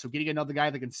McLaurin. So getting another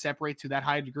guy that can separate to that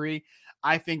high degree,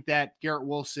 I think that Garrett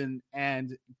Wilson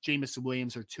and Jameson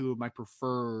Williams are two of my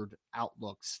preferred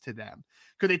outlooks to them.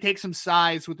 Could they take some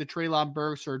size with the Treylon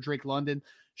Burks or Drake London?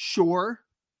 Sure,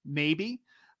 maybe.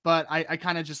 But I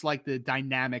kind of just like the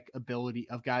dynamic ability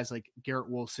of guys like Garrett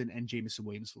Wilson and Jameson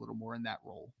Williams a little more in that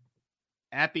role.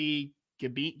 Ape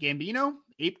Gambino?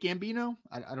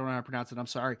 I don't know how to pronounce it. I'm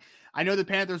sorry. I know the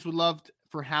Panthers would love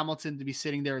for Hamilton to be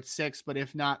sitting there at 6, but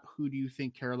if not, who do you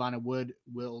think Carolina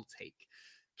will take?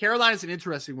 Carolina is an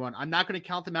interesting one. I'm not going to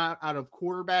count them out of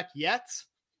quarterback yet.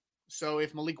 So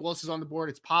if Malik Willis is on the board,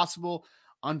 it's possible.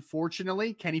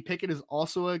 Unfortunately, Kenny Pickett is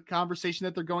also a conversation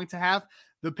that they're going to have.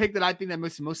 The pick that I think that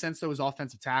makes the most sense, though, is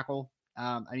offensive tackle.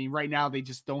 I mean, right now they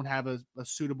just don't have a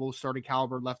suitable starting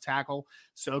caliber left tackle.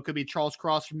 So it could be Charles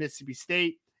Cross from Mississippi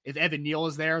State. If Evan Neal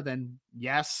is there, then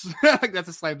yes, like that's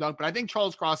a slam dunk. But I think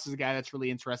Charles Cross is a guy that's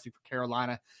really interesting for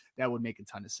Carolina. That would make a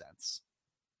ton of sense.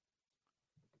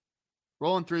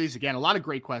 Rolling through these again, a lot of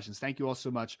great questions. Thank you all so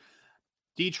much.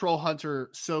 D-Troll Hunter.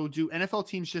 So do NFL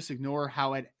teams just ignore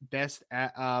how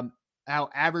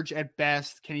average at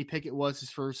best Kenny Pickett was his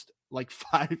first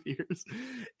 5 years?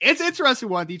 It's interesting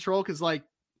one, D-Troll, because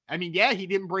he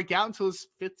didn't break out until his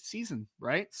 5th season,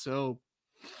 right? So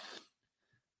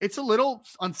it's a little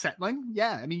unsettling.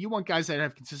 Yeah. I mean, you want guys that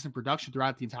have consistent production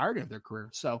throughout the entirety of their career.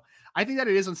 So I think that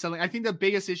it is unsettling. I think the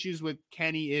biggest issues with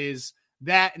Kenny is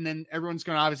that, and then everyone's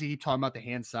going to obviously keep talking about the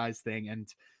hand size thing.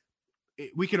 And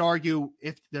we could argue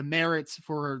if the merits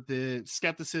for the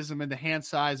skepticism and the hand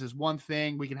size is one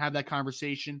thing, we can have that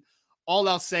conversation. All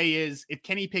I'll say is if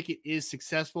Kenny Pickett is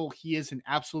successful, he is an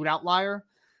absolute outlier.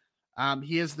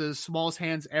 He has the smallest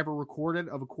hands ever recorded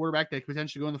of a quarterback that could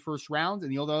potentially go in the first round.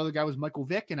 And the other guy was Michael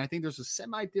Vick. And I think there's a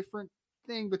semi-different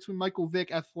thing between Michael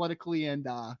Vick athletically and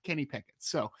Kenny Pickett.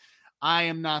 So I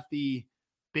am not the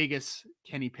biggest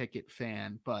Kenny Pickett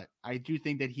fan, but I do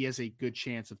think that he has a good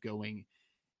chance of going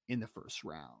in the first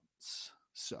rounds.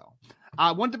 So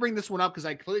I wanted to bring this one up because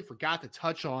I completely forgot to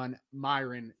touch on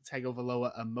Myron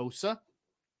Tagovailoa Amosa.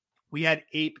 We had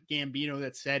Ape Gambino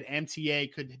that said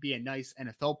MTA could be a nice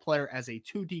NFL player as a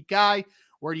 2D guy.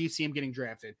 Where do you see him getting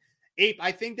drafted? Ape,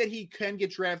 I think that he can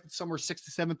get drafted somewhere 6th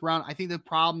to 7th round. I think the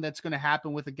problem that's going to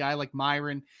happen with a guy like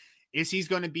Myron is he's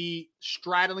going to be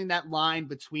straddling that line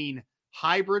between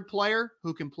hybrid player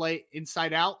who can play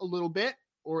inside out a little bit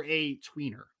or a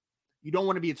tweener. You don't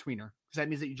want to be a tweener because that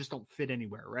means that you just don't fit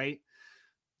anywhere, right?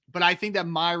 But I think that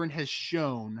Myron has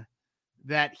shown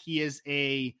that he is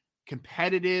a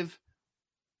competitive,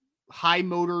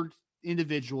 high-motored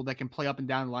individual that can play up and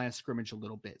down the line of scrimmage a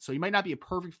little bit. So he might not be a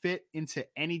perfect fit into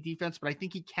any defense, but I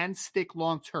think he can stick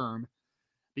long-term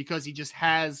because he just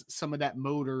has some of that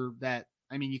motor that,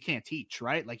 you can't teach,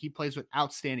 right? Like he plays with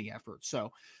outstanding effort.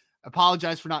 So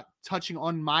apologize for not touching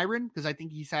on Myron because I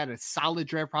think he's had a solid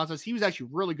draft process. He was actually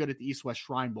really good at the East-West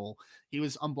Shrine Bowl. He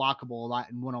was unblockable a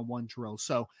lot in one-on-one drills.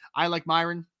 So I like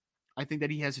Myron. I think that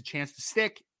he has a chance to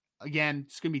stick. Again,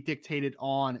 it's going to be dictated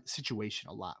on situation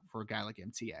a lot for a guy like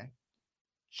MTA.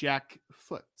 Jack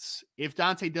Foots. If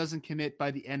Dante doesn't commit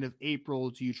by the end of April,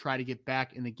 do you try to get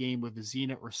back in the game with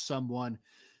Vizina or someone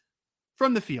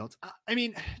from the field?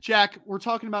 Jack, we're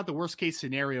talking about the worst case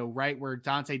scenario, right? Where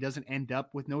Dante doesn't end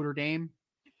up with Notre Dame.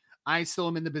 I still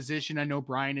am in the position, I know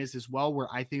Brian is as well, where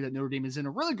I think that Notre Dame is in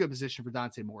a really good position for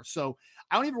Dante Moore. So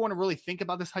I don't even want to really think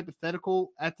about this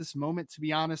hypothetical at this moment, to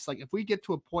be honest. Like if we get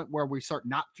to a point where we start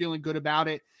not feeling good about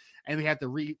it and we have to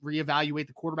reevaluate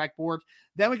the quarterback board,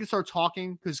 then we can start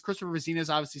talking, because Christopher Vezina is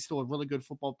obviously still a really good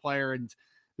football player, and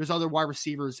there's other other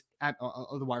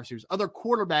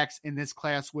quarterbacks in this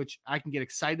class, which I can get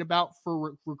excited about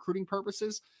for recruiting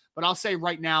purposes. But I'll say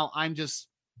right now, I'm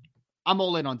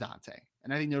all in on Dante,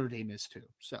 and I think Notre Dame is too.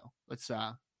 So let's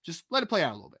just let it play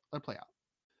out a little bit. Let it play out.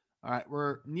 All right,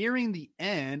 we're nearing the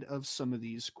end of some of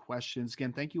these questions.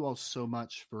 Again, thank you all so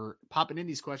much for popping in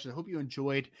these questions. I hope you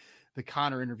enjoyed the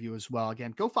Connor interview as well.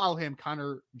 Again, go follow him,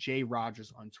 Connor J.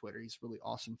 Rogers on Twitter. He's a really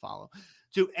awesome follow.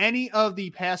 Do any of the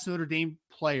past Notre Dame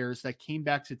players that came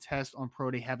back to test on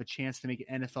Pro Day have a chance to make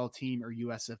an NFL team or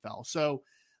USFL? So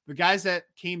the guys that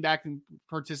came back and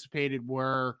participated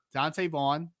were Dante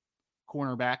Vaughn,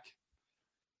 cornerback,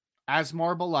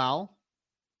 Asmar Bilal,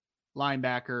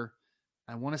 linebacker.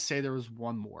 I want to say there was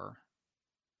one more.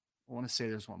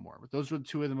 But those were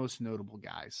two of the most notable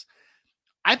guys.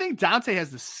 I think Dante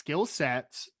has the skill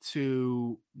set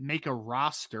to make a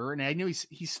roster, and I know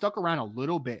he's stuck around a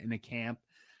little bit in the camp.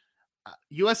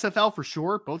 USFL for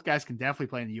sure. Both guys can definitely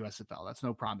play in the USFL. That's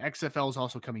no problem. XFL is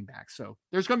also coming back, so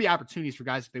there's going to be opportunities for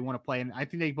guys if they want to play, and I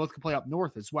think they both can play up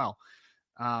north as well.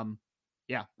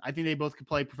 Yeah, I think they both can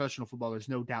play professional football. There's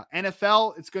no doubt.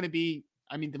 NFL, it's going to be,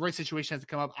 I mean, the right situation has to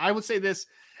come up. I would say this: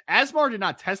 Asmar did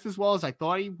not test as well as I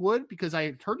thought he would, because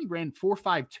I heard he ran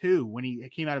 4.52 when he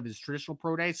came out of his traditional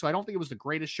pro day. So I don't think it was the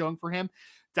greatest showing for him.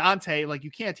 Dante, like,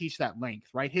 you can't teach that length,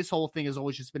 right? His whole thing has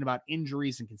always just been about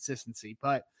injuries and consistency.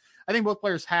 But I think both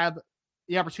players have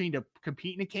the opportunity to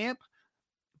compete in a camp.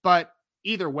 But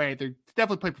either way, they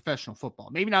definitely play professional football.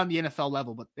 Maybe not on the NFL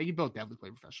level, but they can both definitely play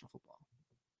professional football.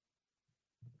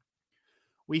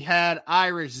 We had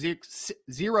Irish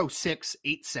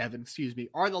 0687,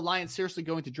 Are the Lions seriously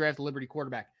going to draft a Liberty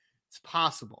quarterback? It's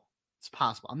possible.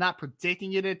 I'm not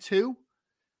predicting it at 2,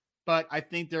 but I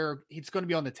think it's going to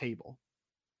be on the table.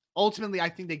 Ultimately, I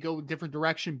think they go a different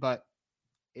direction, but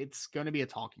it's going to be a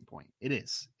talking point. It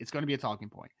is. It's going to be a talking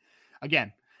point.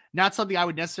 Again, not something I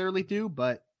would necessarily do,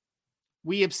 but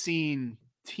we have seen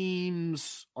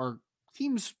teams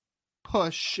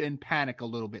push and panic a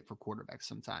little bit for quarterbacks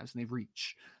sometimes, and they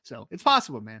reach. So it's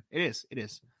possible, man. It is.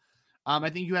 I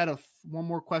think you had one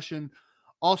more question.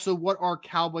 Also, what are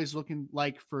Cowboys looking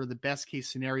like for the best case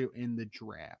scenario in the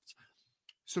draft?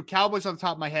 So Cowboys, off the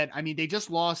top of my head, I mean, they just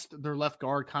lost their left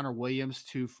guard, Connor Williams,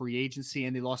 to free agency,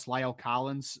 and they lost Lyle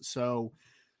Collins. So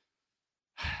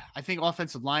I think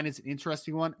offensive line is an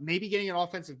interesting one. Maybe getting an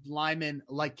offensive lineman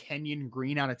like Kenyon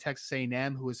Green out of Texas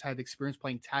A&M, who has had experience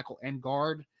playing tackle and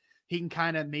guard. He can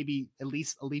kind of maybe at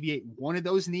least alleviate one of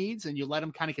those needs, and you let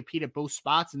him kind of compete at both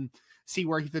spots and see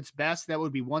where he fits best. That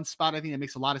would be one spot. I think that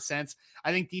makes a lot of sense.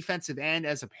 I think defensive end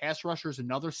as a pass rusher is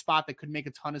another spot that could make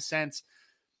a ton of sense.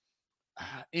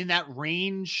 In that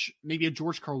range, maybe a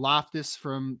George Karlaftis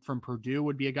from Purdue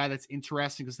would be a guy that's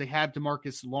interesting, because they have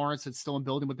DeMarcus Lawrence that's still in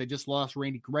building, but they just lost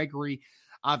Randy Gregory,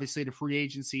 obviously, to free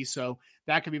agency. So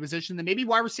that could be a position. Then maybe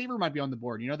wide receiver might be on the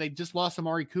board. You know, they just lost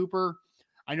Amari Cooper.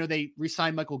 I know they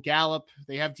re-signed Michael Gallup.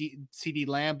 They have CeeDee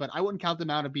Lamb, but I wouldn't count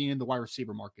them out of being in the wide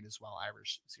receiver market as well.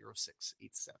 Irish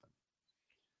 0687.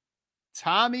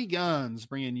 Tommy Guns,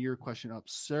 bringing your question up,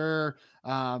 sir.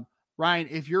 Ryan,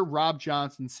 if you're Rob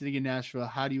Johnson sitting in Nashville,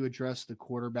 how do you address the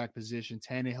quarterback position?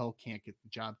 Tannehill can't get the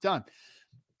job done.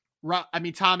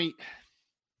 Tommy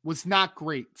was not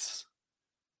great.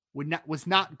 Was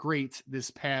not great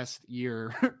this past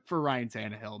year for Ryan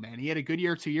Tannehill, man. He had a good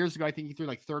year 2 years ago. I think he threw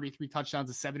like 33 touchdowns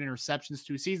and 7 interceptions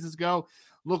 2 seasons ago.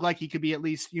 Looked like he could be at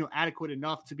least, adequate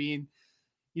enough to be in,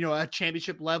 a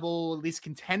championship level, at least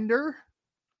contender.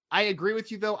 I agree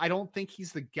with you, though. I don't think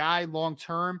he's the guy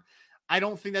long-term. I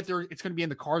don't think that it's going to be in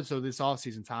the cards, though, this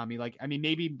offseason, Tommy.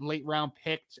 Maybe late round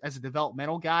picked as a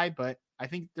developmental guy, but I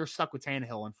think they're stuck with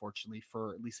Tannehill, unfortunately,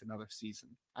 for at least another season.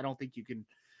 I don't think you can.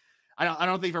 I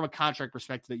don't think from a contract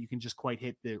perspective that you can just quite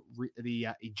hit the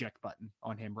eject button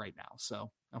on him right now. So,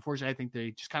 unfortunately, I think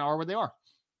they just kind of are where they are.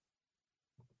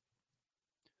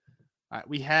 All right,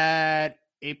 we had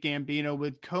Ape Gambino.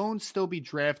 Would Cone still be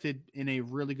drafted in a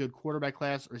really good quarterback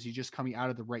class, or is he just coming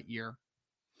out of the right year?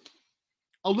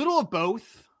 A little of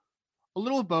both.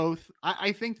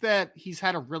 I think that he's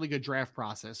had a really good draft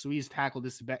process. So he's tackled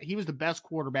this. He was the best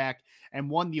quarterback and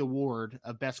won the award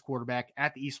of best quarterback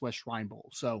at the East West Shrine Bowl.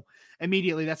 So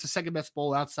immediately that's the second best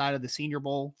bowl outside of the Senior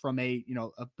Bowl from a,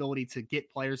 ability to get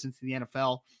players into the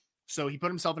NFL. So he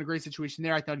put himself in a great situation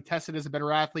there. I thought he tested as a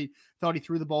better athlete, thought he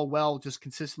threw the ball well, just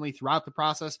consistently throughout the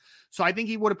process. So I think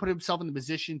he would have put himself in the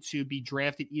position to be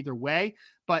drafted either way.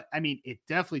 But it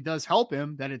definitely does help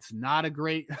him that it's not a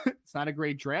great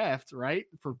draft, right,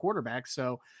 for quarterbacks.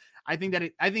 So I think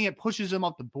it pushes him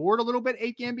up the board a little bit,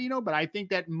 Ape Gambino, but I think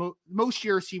that most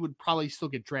years he would probably still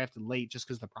get drafted late just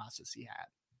because of the process he had.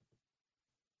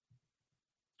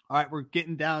 All right, we're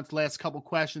getting down to the last couple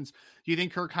questions. Do you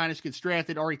think Kurt Hinish gets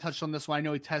drafted? Already touched on this one. I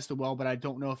know he tested well, but I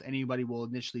don't know if anybody will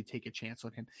initially take a chance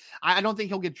on him. I don't think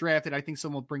he'll get drafted. I think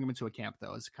someone will bring him into a camp,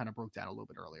 though, as it kind of broke down a little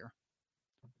bit earlier.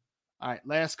 All right,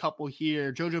 last couple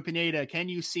here. Jojo Pineda, can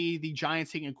you see the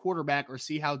Giants taking a quarterback or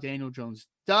see how Daniel Jones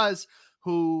does?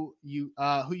 Who you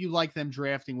like them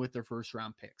drafting with their first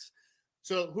round picks?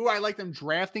 So who I like them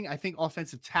drafting, I think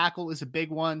offensive tackle is a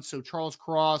big one. So Charles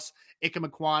Cross, Ike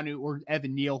Mekwonu, or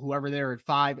Evan Neal, whoever they're at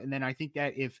 5. And then I think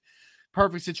that if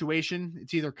perfect situation,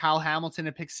 it's either Kyle Hamilton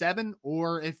at pick 7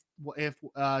 or if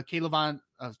Kayvon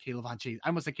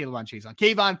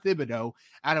Thibodeau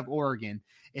out of Oregon,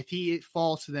 if he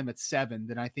falls to them at 7,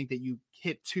 then I think that you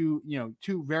hit two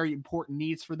very important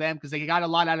needs for them because they got a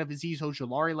lot out of Azeez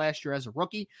Ojulari last year as a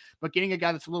rookie, but getting a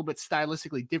guy that's a little bit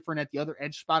stylistically different at the other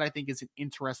edge spot, I think is an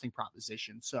interesting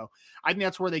proposition. So I think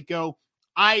that's where they go.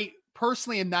 I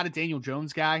personally am not a Daniel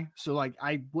Jones guy, so like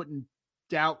I wouldn't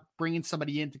doubt bringing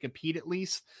somebody in to compete at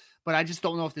least, but I just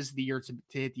don't know if this is the year to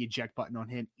hit the eject button on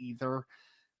him either.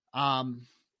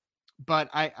 But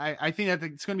I think that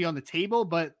it's going to be on the table,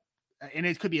 and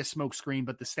it could be a smoke screen,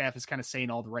 but the staff is kind of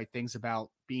saying all the right things about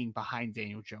being behind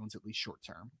Daniel Jones, at least short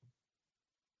term.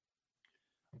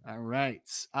 All right.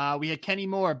 We had Kenny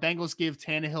Moore. Bengals give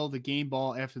Tannehill the game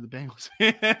ball after the Bengals.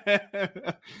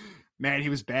 Man, he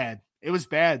was bad. It was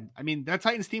bad. I mean, that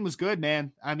Titans team was good,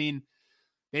 man. I mean,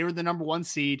 they were the number 1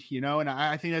 seed, and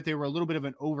I think that they were a little bit of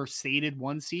an overstated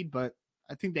 1 seed, but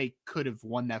I think they could have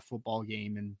won that football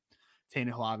game, and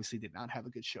Tannehill obviously did not have a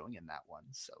good showing in that one.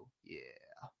 So, yeah.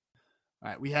 All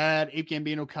right, we had Ape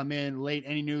Gambino come in late.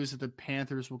 Any news that the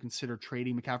Panthers will consider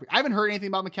trading McCaffrey? I haven't heard anything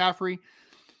about McCaffrey.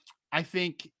 I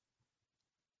think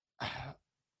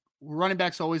running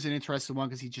back's always an interesting one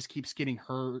because he just keeps getting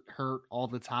hurt all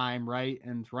the time, right?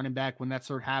 And running back, when that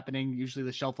starts happening, usually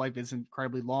the shelf life isn't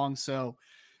incredibly long. So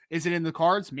is it in the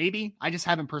cards? Maybe. I just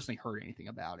haven't personally heard anything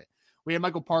about it. We had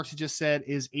Michael Parks who just said,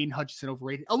 is Aiden Hutchinson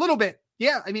overrated? A little bit.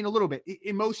 Yeah, I mean, a little bit.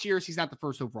 In most years, he's not the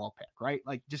first overall pick, right?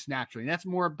 Like, just naturally. And that's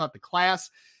more about the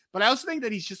class. But I also think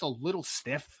that he's just a little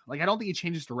stiff. Like, I don't think he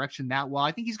changes direction that well.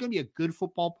 I think he's going to be a good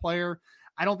football player.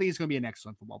 I don't think he's going to be an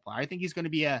excellent football player. I think he's going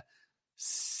to be a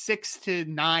 6 to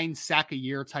 9 sack a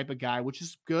year type of guy, which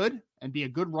is good, and be a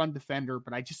good run defender.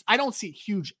 But I don't see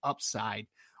huge upside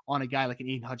on a guy like an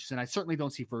Aiden Hutchinson. I certainly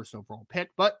don't see first overall pick,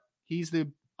 but he's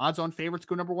the odds-on favorite to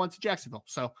go number 1 to Jacksonville.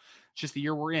 So it's just the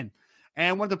year we're in. And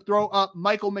I wanted to throw up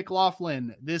Michael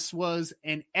McLaughlin. This was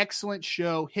an excellent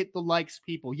show. Hit the likes,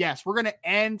 people. Yes, we're going to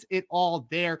end it all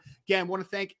there. Again, I want to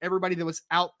thank everybody that was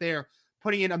out there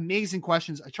putting in amazing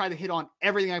questions. I tried to hit on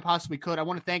everything I possibly could. I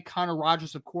want to thank Connor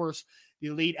Rogers, of course, the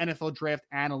lead NFL draft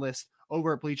analyst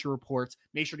over at Bleacher Reports.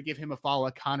 Make sure to give him a follow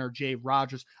at Connor J.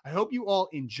 Rogers. I hope you all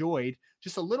enjoyed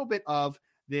just a little bit of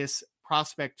this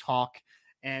prospect talk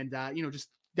and, just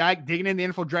digging in the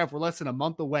NFL draft. We're less than a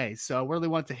month away. So really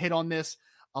wanted to hit on this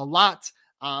a lot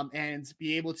and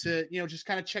be able to, just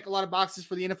kind of check a lot of boxes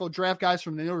for the NFL draft guys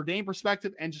from the Notre Dame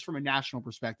perspective and just from a national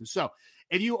perspective. So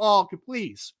if you all could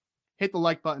please hit the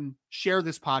like button, share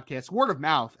this podcast, word of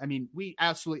mouth. I mean, we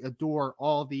absolutely adore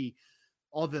all the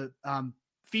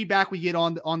feedback we get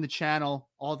on the channel,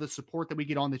 all the support that we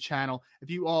get on the channel. If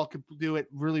you all could do it,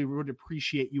 really would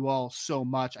appreciate you all so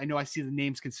much. I know I see the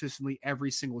names consistently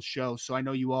every single show, so I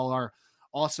know you all are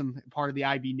awesome part of the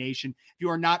IB Nation. If you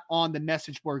are not on the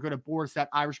message board, go to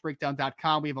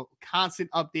boards.irishbreakdown.com. We have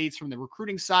constant updates from the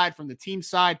recruiting side, from the team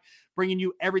side, bringing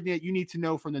you everything that you need to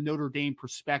know from the Notre Dame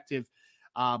perspective.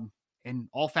 In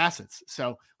all facets.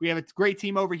 So we have a great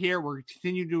team over here. We're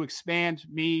continuing to expand.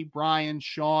 Me, Brian,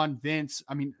 Sean, Vince.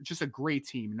 I mean, just a great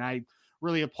team. And I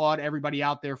really applaud everybody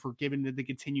out there for giving the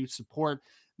continued support.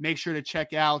 Make sure to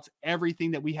check out everything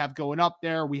that we have going up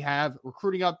there. We have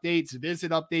recruiting updates,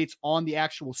 visit updates on the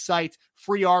actual site,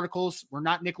 free articles. We're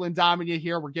not nickel and diming you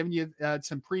here. We're giving you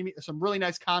some really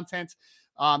nice content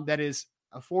that is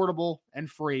affordable and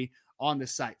free on the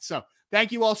site. So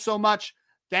thank you all so much.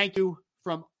 Thank you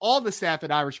from all the staff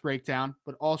at Irish Breakdown,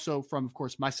 but also from, of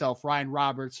course, myself, Ryan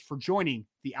Roberts, for joining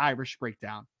the Irish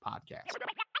Breakdown podcast.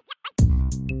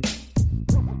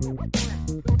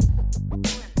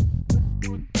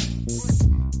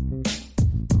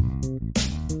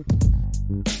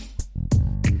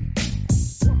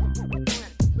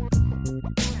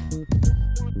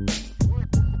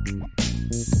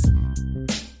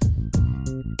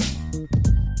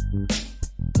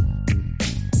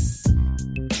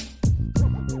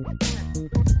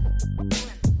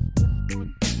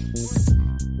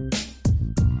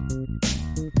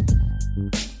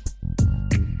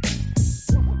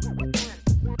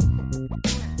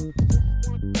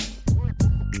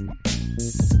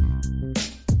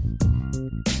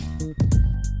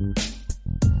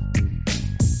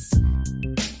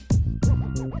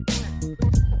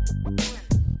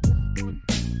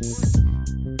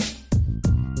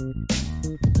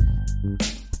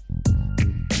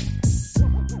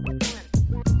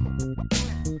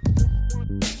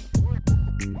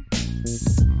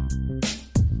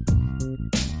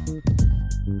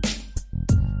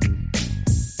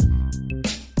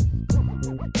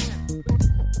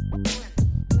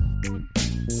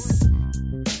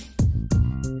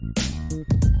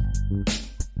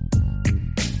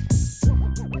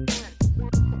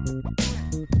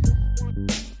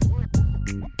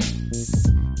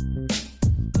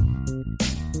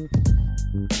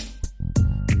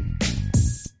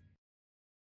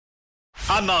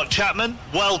 I'm Mark Chapman.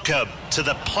 Welcome to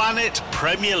the Planet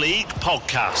Premier League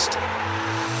podcast.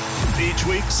 Each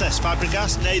week, Cesc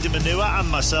Fabregas, Nader Manua and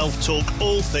myself talk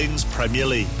all things Premier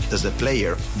League. As a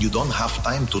player, you don't have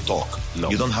time to talk. No.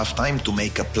 You don't have time to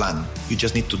make a plan. You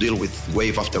just need to deal with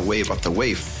wave after wave after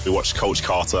wave. We watched Coach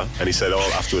Carter and he said,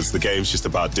 afterwards, the game's just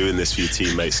about doing this for your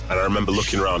teammates. And I remember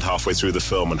looking around halfway through the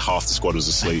film and half the squad was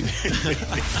asleep.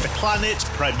 Planet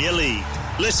Premier League.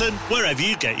 Listen wherever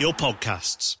you get your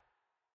podcasts.